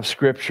of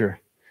Scripture.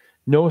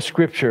 No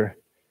Scripture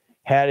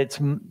had its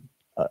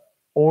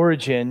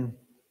origin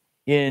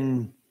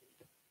in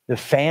the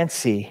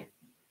fancy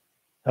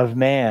of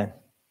man.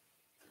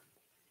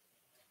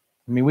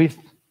 I mean, we've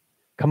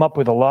come up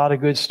with a lot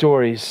of good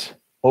stories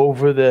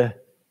over the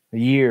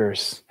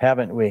years,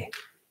 haven't we?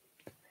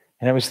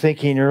 And I was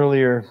thinking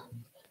earlier,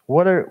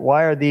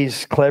 why are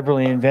these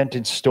cleverly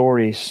invented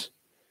stories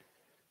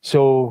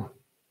so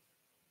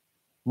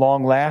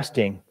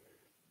long-lasting?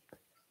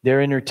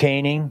 They're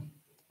entertaining,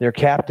 they're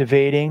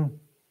captivating.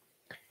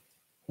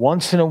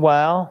 Once in a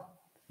while,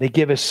 they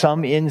give us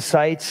some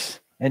insights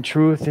and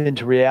truth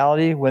into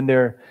reality. When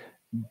they're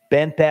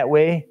bent that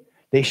way,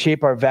 they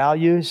shape our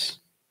values,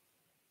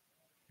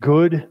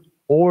 good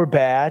or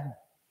bad.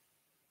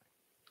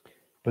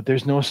 But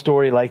there's no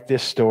story like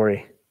this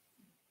story.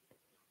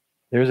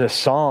 There's a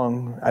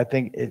song,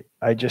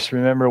 I just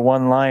remember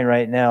one line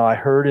right now. I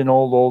heard an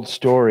old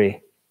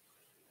story,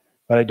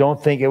 but I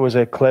don't think it was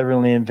a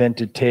cleverly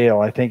invented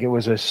tale. I think it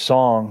was a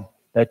song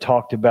that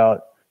talked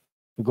about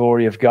the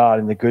glory of God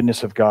and the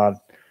goodness of God.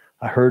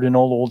 I heard an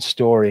old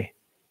story,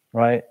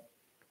 right?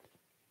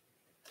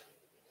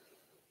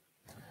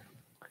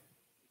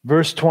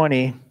 Verse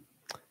 20.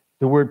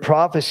 The word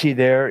prophecy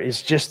there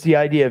is just the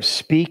idea of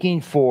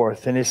speaking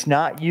forth, and it's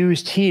not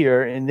used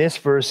here in this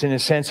verse in a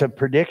sense of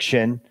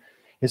prediction.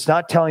 It's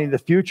not telling you the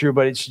future,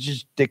 but it's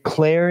just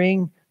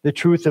declaring the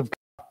truth of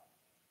God.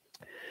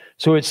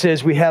 So it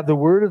says, we have the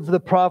word of the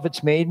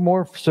prophets made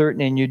more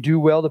certain, and you do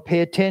well to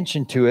pay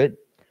attention to it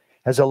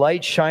as a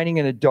light shining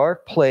in a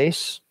dark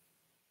place.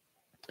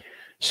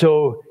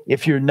 So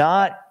if you're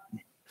not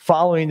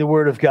following the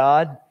word of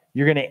God,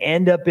 you're going to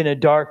end up in a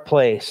dark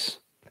place.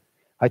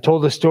 I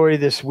told a story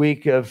this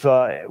week of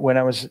when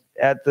I was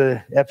at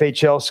the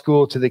FHL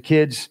school to the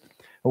kids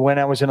when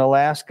I was in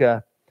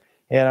Alaska,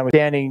 and I was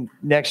standing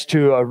next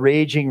to a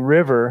raging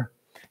river,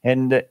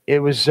 and it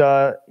was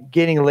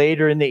getting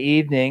later in the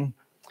evening,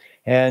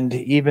 and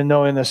even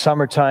though in the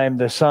summertime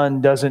the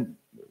sun doesn't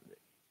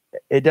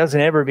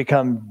ever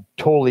become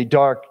totally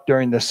dark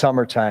during the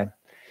summertime.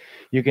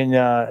 You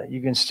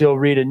can still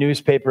read a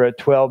newspaper at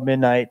 12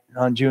 midnight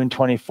on June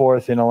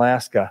 24th in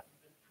Alaska.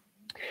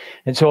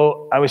 And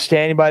so I was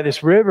standing by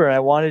this river, and I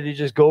wanted to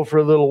just go for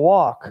a little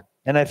walk.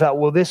 And I thought,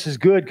 well, this is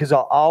good because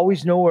I'll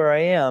always know where I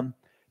am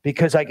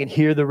because I can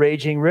hear the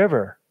raging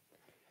river.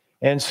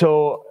 And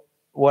so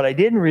what I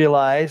didn't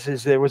realize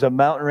is there was a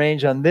mountain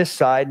range on this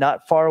side,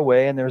 not far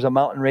away, and there was a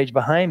mountain range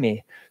behind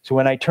me. So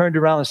when I turned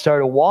around and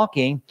started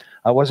walking,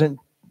 I wasn't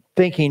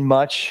thinking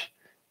much.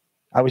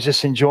 I was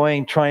just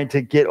enjoying trying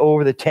to get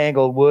over the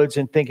tangled woods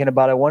and thinking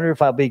about, I wonder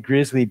if I'll be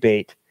grizzly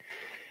bait.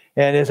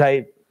 And as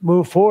I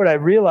move forward, I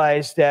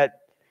realized that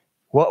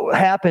what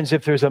happens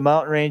if there's a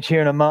mountain range here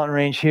and a mountain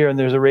range here and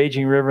there's a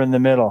raging river in the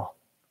middle?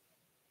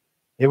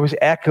 It was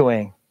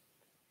echoing.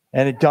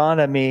 And it dawned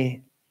on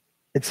me,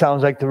 it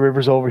sounds like the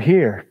river's over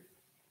here.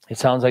 It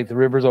sounds like the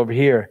river's over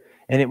here.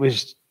 And it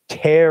was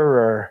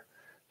terror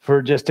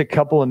for just a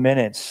couple of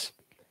minutes.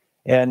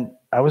 And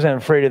I wasn't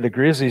afraid of the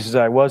grizzlies as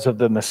I was of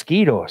the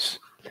mosquitoes.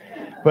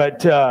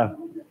 But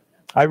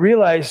I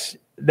realized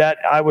that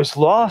I was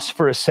lost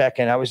for a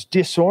second. I was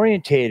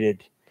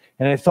disorientated.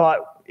 And I thought,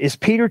 is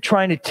Peter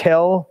trying to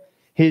tell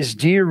his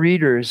dear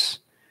readers,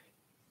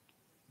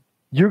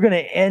 you're going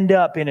to end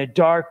up in a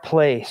dark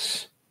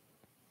place?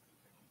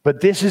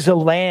 But this is a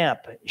lamp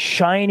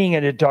shining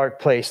in a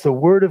dark place. The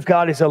Word of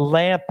God is a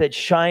lamp that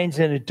shines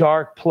in a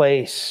dark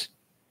place.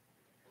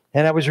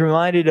 And I was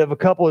reminded of a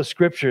couple of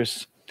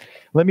scriptures.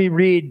 Let me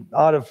read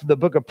out of the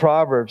book of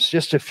Proverbs,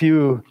 just a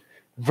few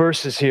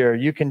verses here.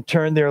 You can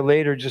turn there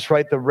later, just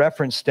write the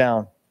reference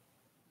down.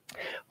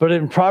 But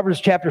in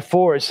Proverbs chapter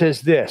 4, it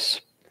says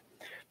this: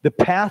 the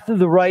path of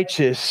the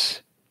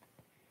righteous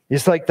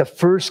is like the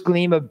first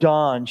gleam of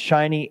dawn,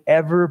 shining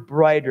ever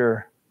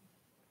brighter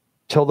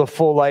till the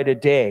full light of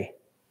day.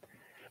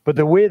 But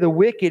the way of the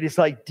wicked is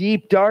like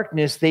deep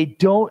darkness. They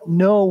don't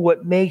know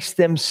what makes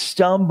them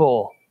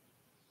stumble.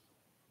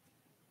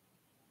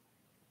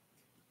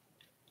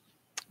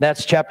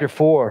 That's chapter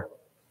 4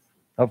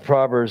 of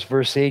Proverbs,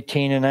 verse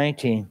 18 and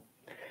 19.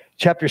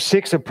 Chapter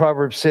 6 of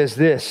Proverbs says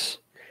this: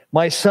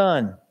 my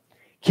son,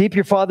 keep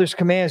your father's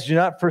commands. Do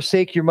not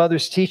forsake your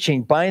mother's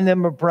teaching. Bind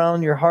them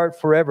around your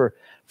heart forever.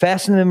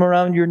 Fasten them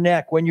around your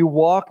neck. When you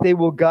walk, they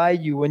will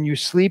guide you. When you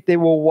sleep, they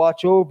will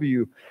watch over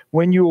you.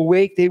 When you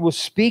awake, they will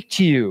speak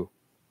to you.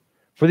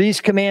 For these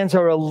commands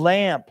are a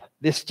lamp.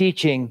 This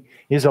teaching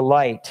is a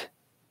light.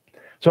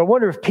 So I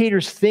wonder if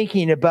Peter's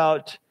thinking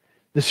about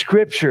the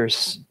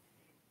scriptures,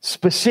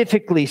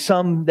 specifically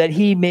some that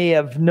he may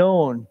have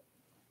known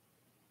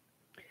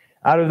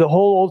out of the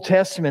whole Old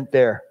Testament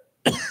there.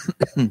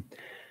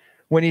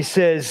 When he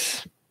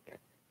says,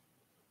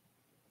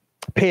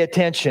 pay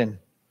attention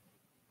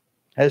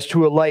as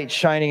to a light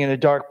shining in a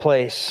dark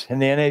place. And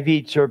the NIV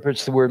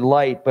interprets the word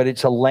light, but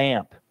it's a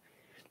lamp.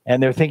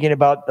 And they're thinking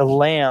about the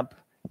lamp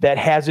that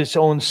has its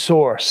own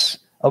source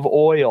of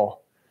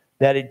oil,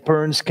 that it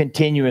burns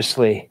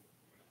continuously.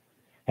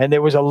 And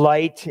there was a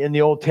light in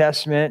the Old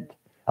Testament,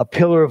 a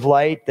pillar of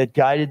light that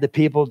guided the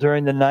people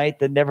during the night,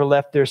 that never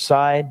left their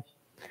side.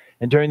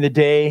 And during the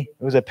day,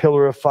 it was a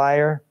pillar of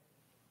fire.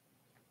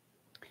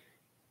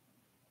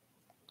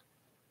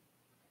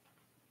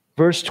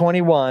 Verse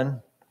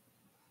 21,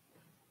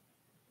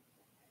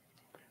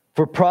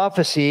 for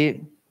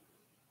prophecy,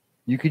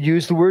 you could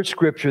use the word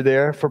scripture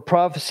there, for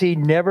prophecy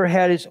never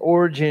had its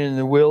origin in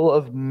the will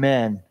of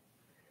men,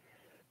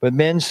 but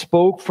men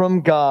spoke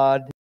from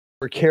God,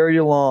 were carried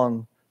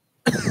along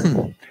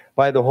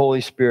by the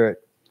Holy Spirit.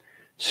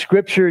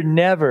 Scripture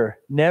never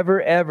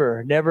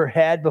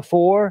had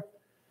before,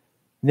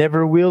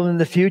 never will in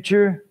the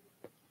future,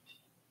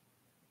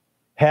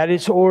 had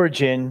its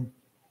origin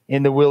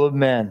in the will of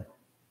men.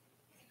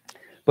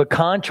 But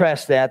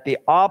contrast that, the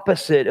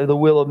opposite of the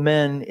will of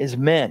men is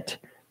meant,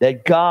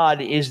 that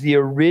God is the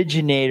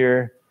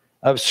originator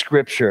of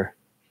Scripture.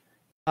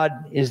 God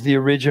is the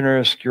originator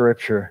of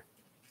Scripture.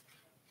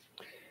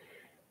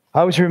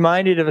 I was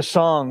reminded of a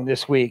song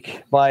this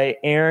week by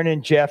Aaron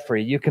and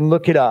Jeffrey. You can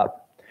look it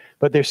up.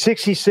 But there's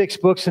 66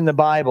 books in the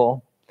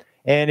Bible.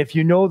 And if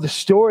you know the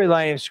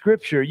storyline of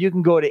Scripture, you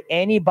can go to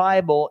any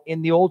Bible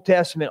in the Old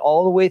Testament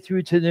all the way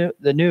through to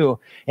the New,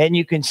 and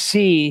you can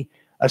see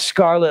a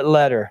scarlet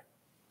letter.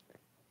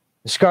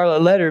 The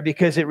scarlet letter,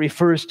 because it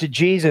refers to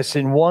Jesus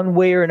in one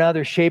way or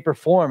another, shape or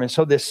form. And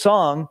so this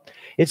song,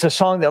 it's a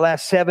song that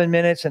lasts 7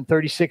 minutes and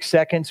 36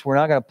 seconds. We're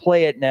not going to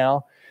play it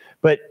now,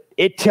 but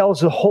it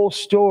tells the whole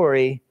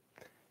story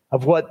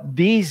of what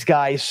these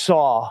guys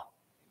saw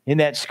in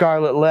that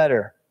scarlet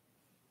letter.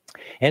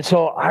 And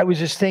so I was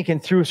just thinking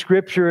through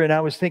Scripture, and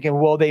I was thinking,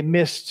 well, they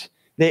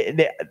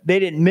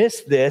didn't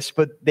miss this,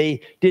 but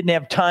they didn't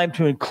have time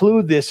to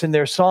include this in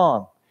their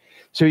song.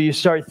 So you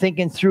start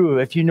thinking through,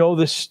 if you know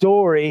the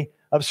story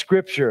of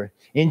Scripture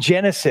in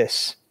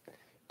Genesis,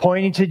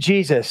 pointing to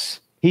Jesus,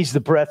 he's the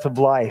breath of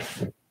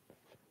life,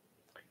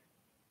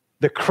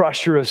 the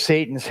crusher of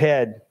Satan's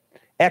head.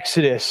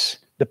 Exodus,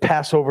 the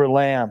Passover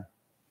lamb.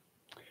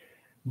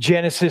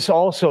 Genesis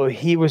also,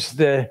 he was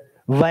the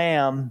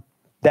lamb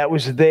that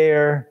was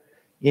there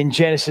in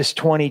Genesis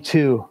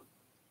 22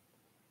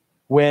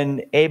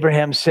 when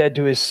Abraham said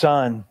to his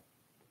son,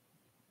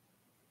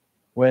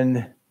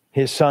 when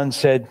his son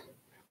said,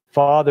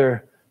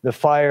 Father, the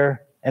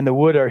fire and the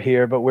wood are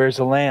here, but where's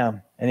the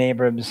lamb? And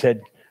Abraham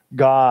said,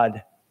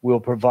 God will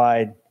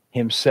provide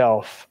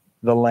himself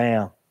the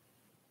lamb.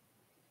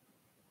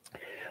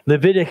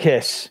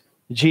 Leviticus,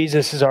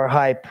 Jesus is our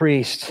high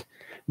priest.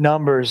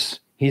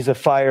 Numbers, he's a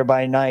fire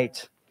by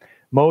night.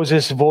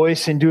 Moses'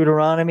 voice in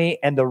Deuteronomy,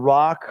 and the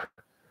rock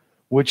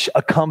which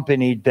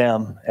accompanied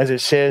them, as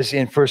it says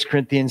in 1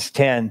 Corinthians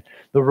 10,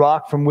 the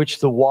rock from which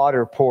the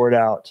water poured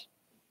out.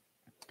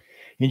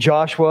 In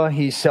Joshua,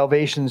 he's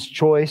salvation's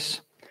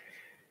choice.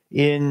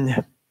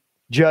 In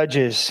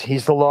Judges,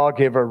 he's the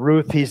lawgiver.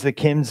 Ruth, he's the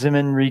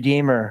kinsman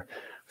redeemer.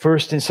 1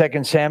 and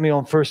 2 Samuel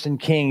and 1 and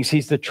Kings,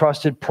 he's the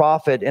trusted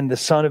prophet and the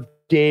son of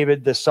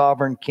David, the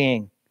sovereign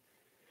king.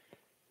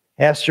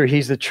 Esther,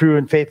 he's the true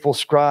and faithful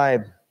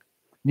scribe.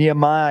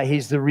 Nehemiah,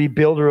 he's the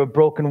rebuilder of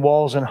broken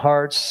walls and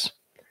hearts.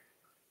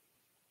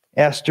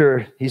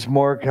 Esther, he's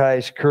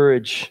Mordecai's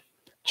courage.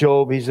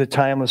 Job, he's a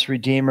timeless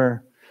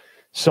redeemer.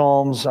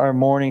 Psalms, our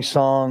morning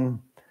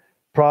song.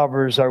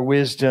 Proverbs, our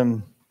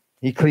wisdom.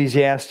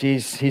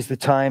 Ecclesiastes, he's the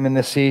time and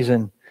the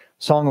season.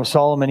 Song of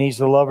Solomon, he's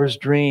the lover's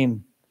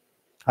dream.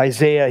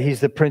 Isaiah, he's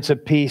the Prince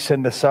of Peace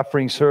and the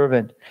suffering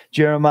servant.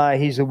 Jeremiah,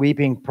 he's the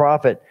weeping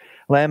prophet.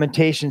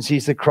 Lamentations,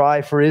 he's the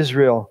cry for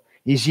Israel.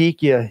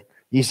 Ezekiel,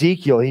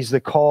 he's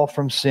the call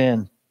from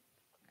sin,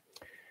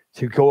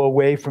 to go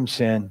away from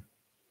sin.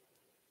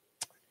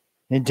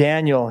 In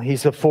Daniel,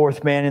 he's the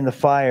fourth man in the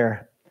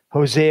fire.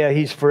 Hosea,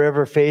 he's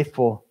forever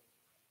faithful.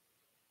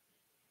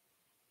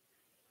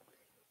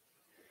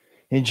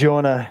 In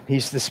Jonah,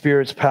 he's the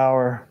Spirit's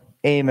power.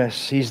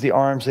 Amos, he's the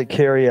arms that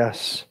carry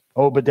us.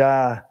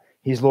 Obadiah,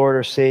 he's Lord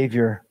or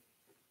Savior.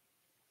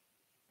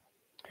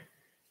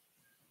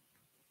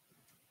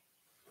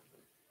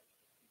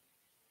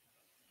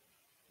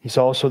 He's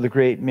also the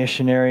great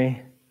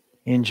missionary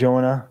in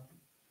Jonah.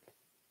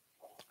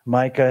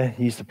 Micah,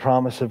 he's the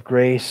promise of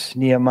grace.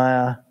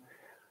 Nehemiah,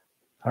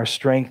 our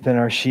strength and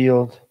our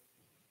shield.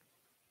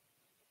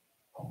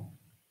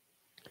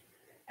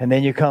 And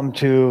then you come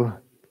to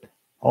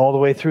all the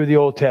way through the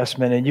Old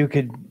Testament, and you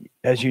could,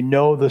 as you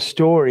know the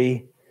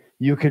story,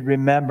 you could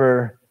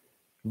remember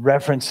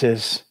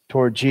references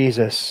toward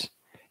Jesus.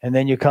 And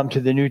then you come to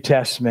the New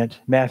Testament,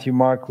 Matthew,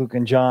 Mark, Luke,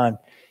 and John.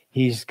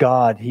 He's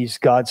God. He's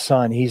God's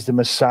Son. He's the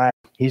Messiah.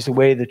 He's the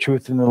way, the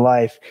truth, and the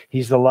life.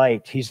 He's the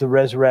light. He's the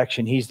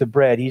resurrection. He's the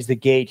bread. He's the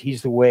gate.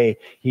 He's the way.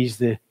 He's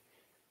the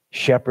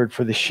shepherd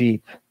for the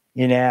sheep.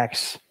 In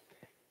Acts,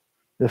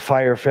 the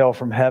fire fell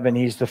from heaven.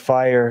 He's the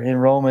fire. In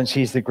Romans,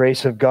 he's the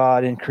grace of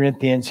God. In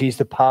Corinthians, he's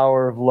the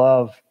power of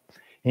love.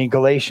 In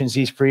Galatians,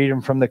 he's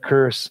freedom from the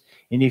curse.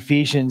 In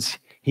Ephesians,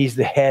 he's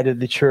the head of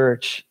the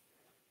church.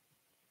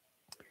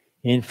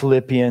 In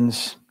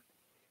Philippians,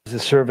 he's the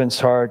servant's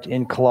heart.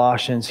 In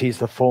Colossians, he's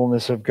the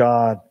fullness of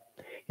God.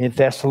 In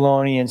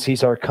Thessalonians,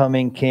 he's our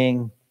coming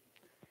King.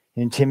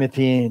 In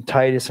Timothy and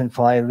Titus and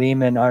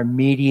Philemon, our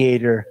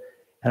mediator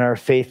and our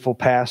faithful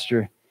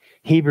pastor.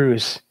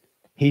 Hebrews,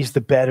 he's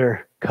the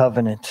better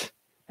covenant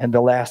and the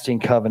lasting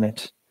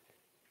covenant.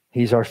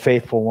 He's our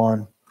faithful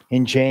one.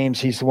 In James,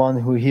 he's the one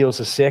who heals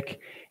the sick.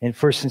 In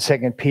 1st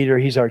and 2nd Peter,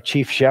 he's our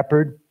chief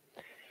shepherd.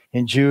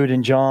 In Jude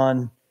and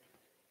John,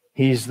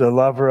 he's the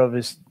lover of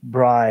his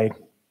bride.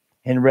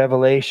 In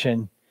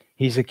Revelation,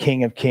 he's the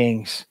King of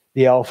Kings,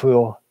 the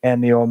Alpha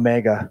and the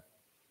Omega,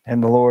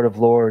 and the Lord of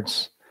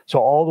Lords. So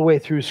all the way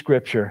through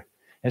Scripture.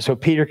 And so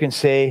Peter can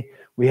say,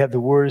 we have the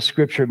word of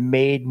Scripture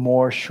made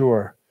more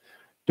sure.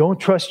 Don't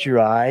trust your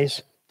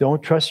eyes.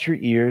 Don't trust your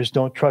ears.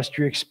 Don't trust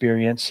your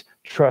experience.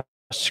 Trust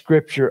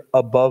Scripture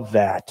above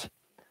that.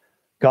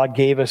 God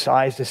gave us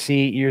eyes to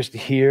see, ears to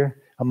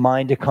hear, a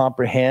mind to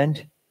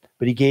comprehend,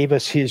 but he gave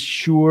us his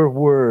sure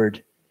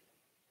word.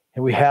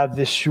 And we have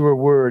this sure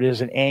word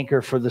as an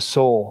anchor for the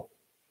soul.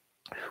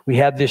 We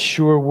have this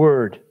sure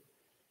word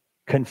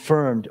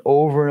confirmed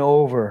over and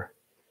over,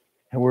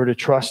 and we're to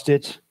trust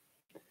it.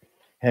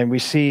 And we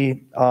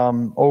see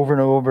over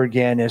and over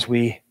again as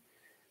we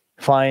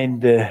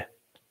find the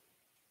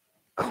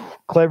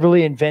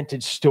cleverly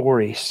invented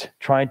stories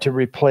trying to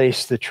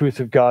replace the truth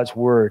of God's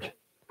word.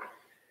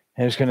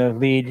 And it's going to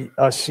lead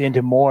us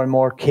into more and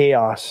more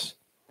chaos,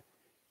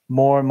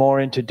 more and more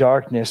into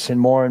darkness, and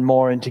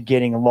more into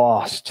getting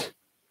lost.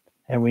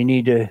 And we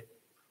need to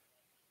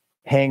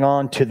hang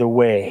on to the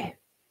way,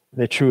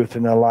 the truth,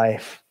 and the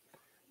life,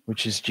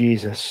 which is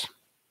Jesus.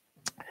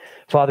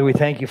 Father, we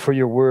thank you for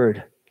your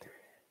word.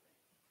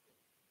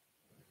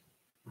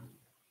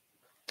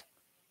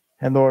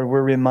 And Lord,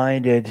 we're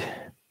reminded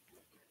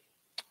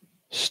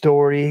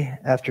story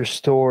after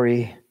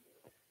story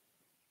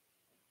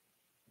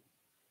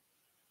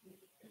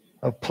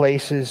of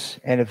places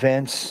and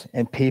events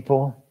and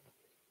people,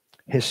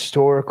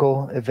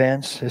 historical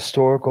events,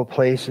 historical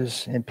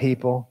places and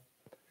people,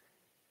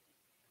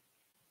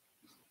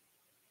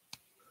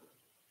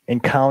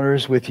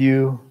 encounters with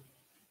you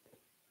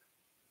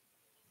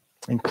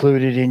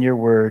included in your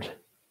word,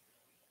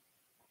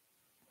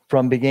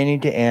 from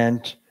beginning to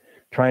end,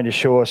 trying to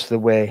show us the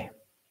way,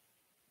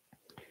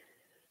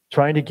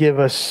 trying to give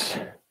us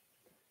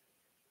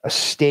a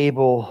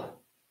stable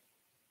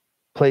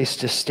place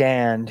to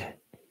stand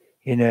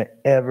in an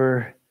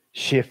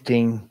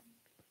ever-shifting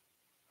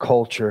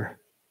culture,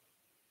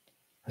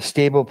 a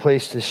stable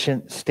place to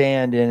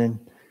stand in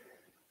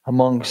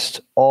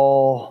amongst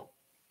all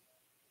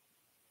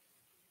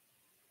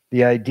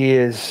the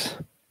ideas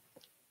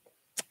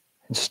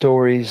and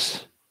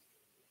stories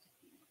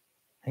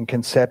and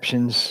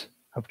conceptions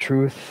of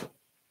truth,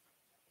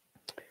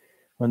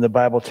 when the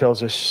Bible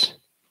tells us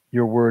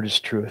your word is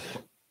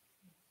truth.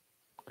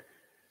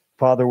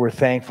 Father, we're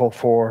thankful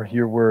for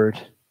your word.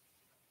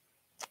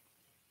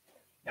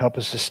 Help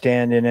us to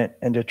stand in it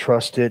and to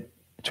trust it,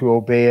 to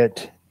obey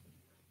it,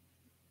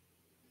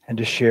 and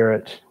to share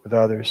it with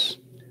others.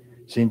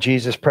 It's in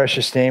Jesus'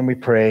 precious name we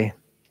pray.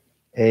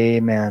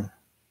 Amen.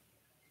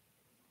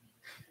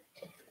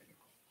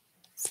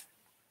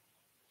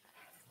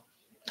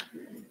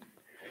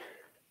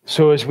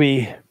 So as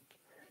we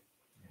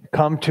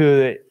come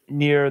to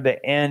near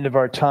the end of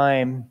our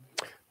time,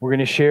 we're going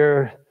to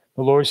share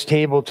the Lord's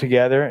table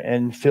together,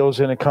 and Phil's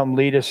going to come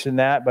lead us in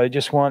that. But I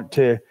just want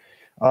to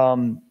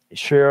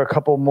share a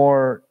couple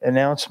more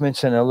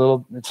announcements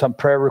and some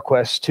prayer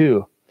requests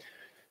too.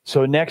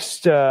 So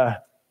next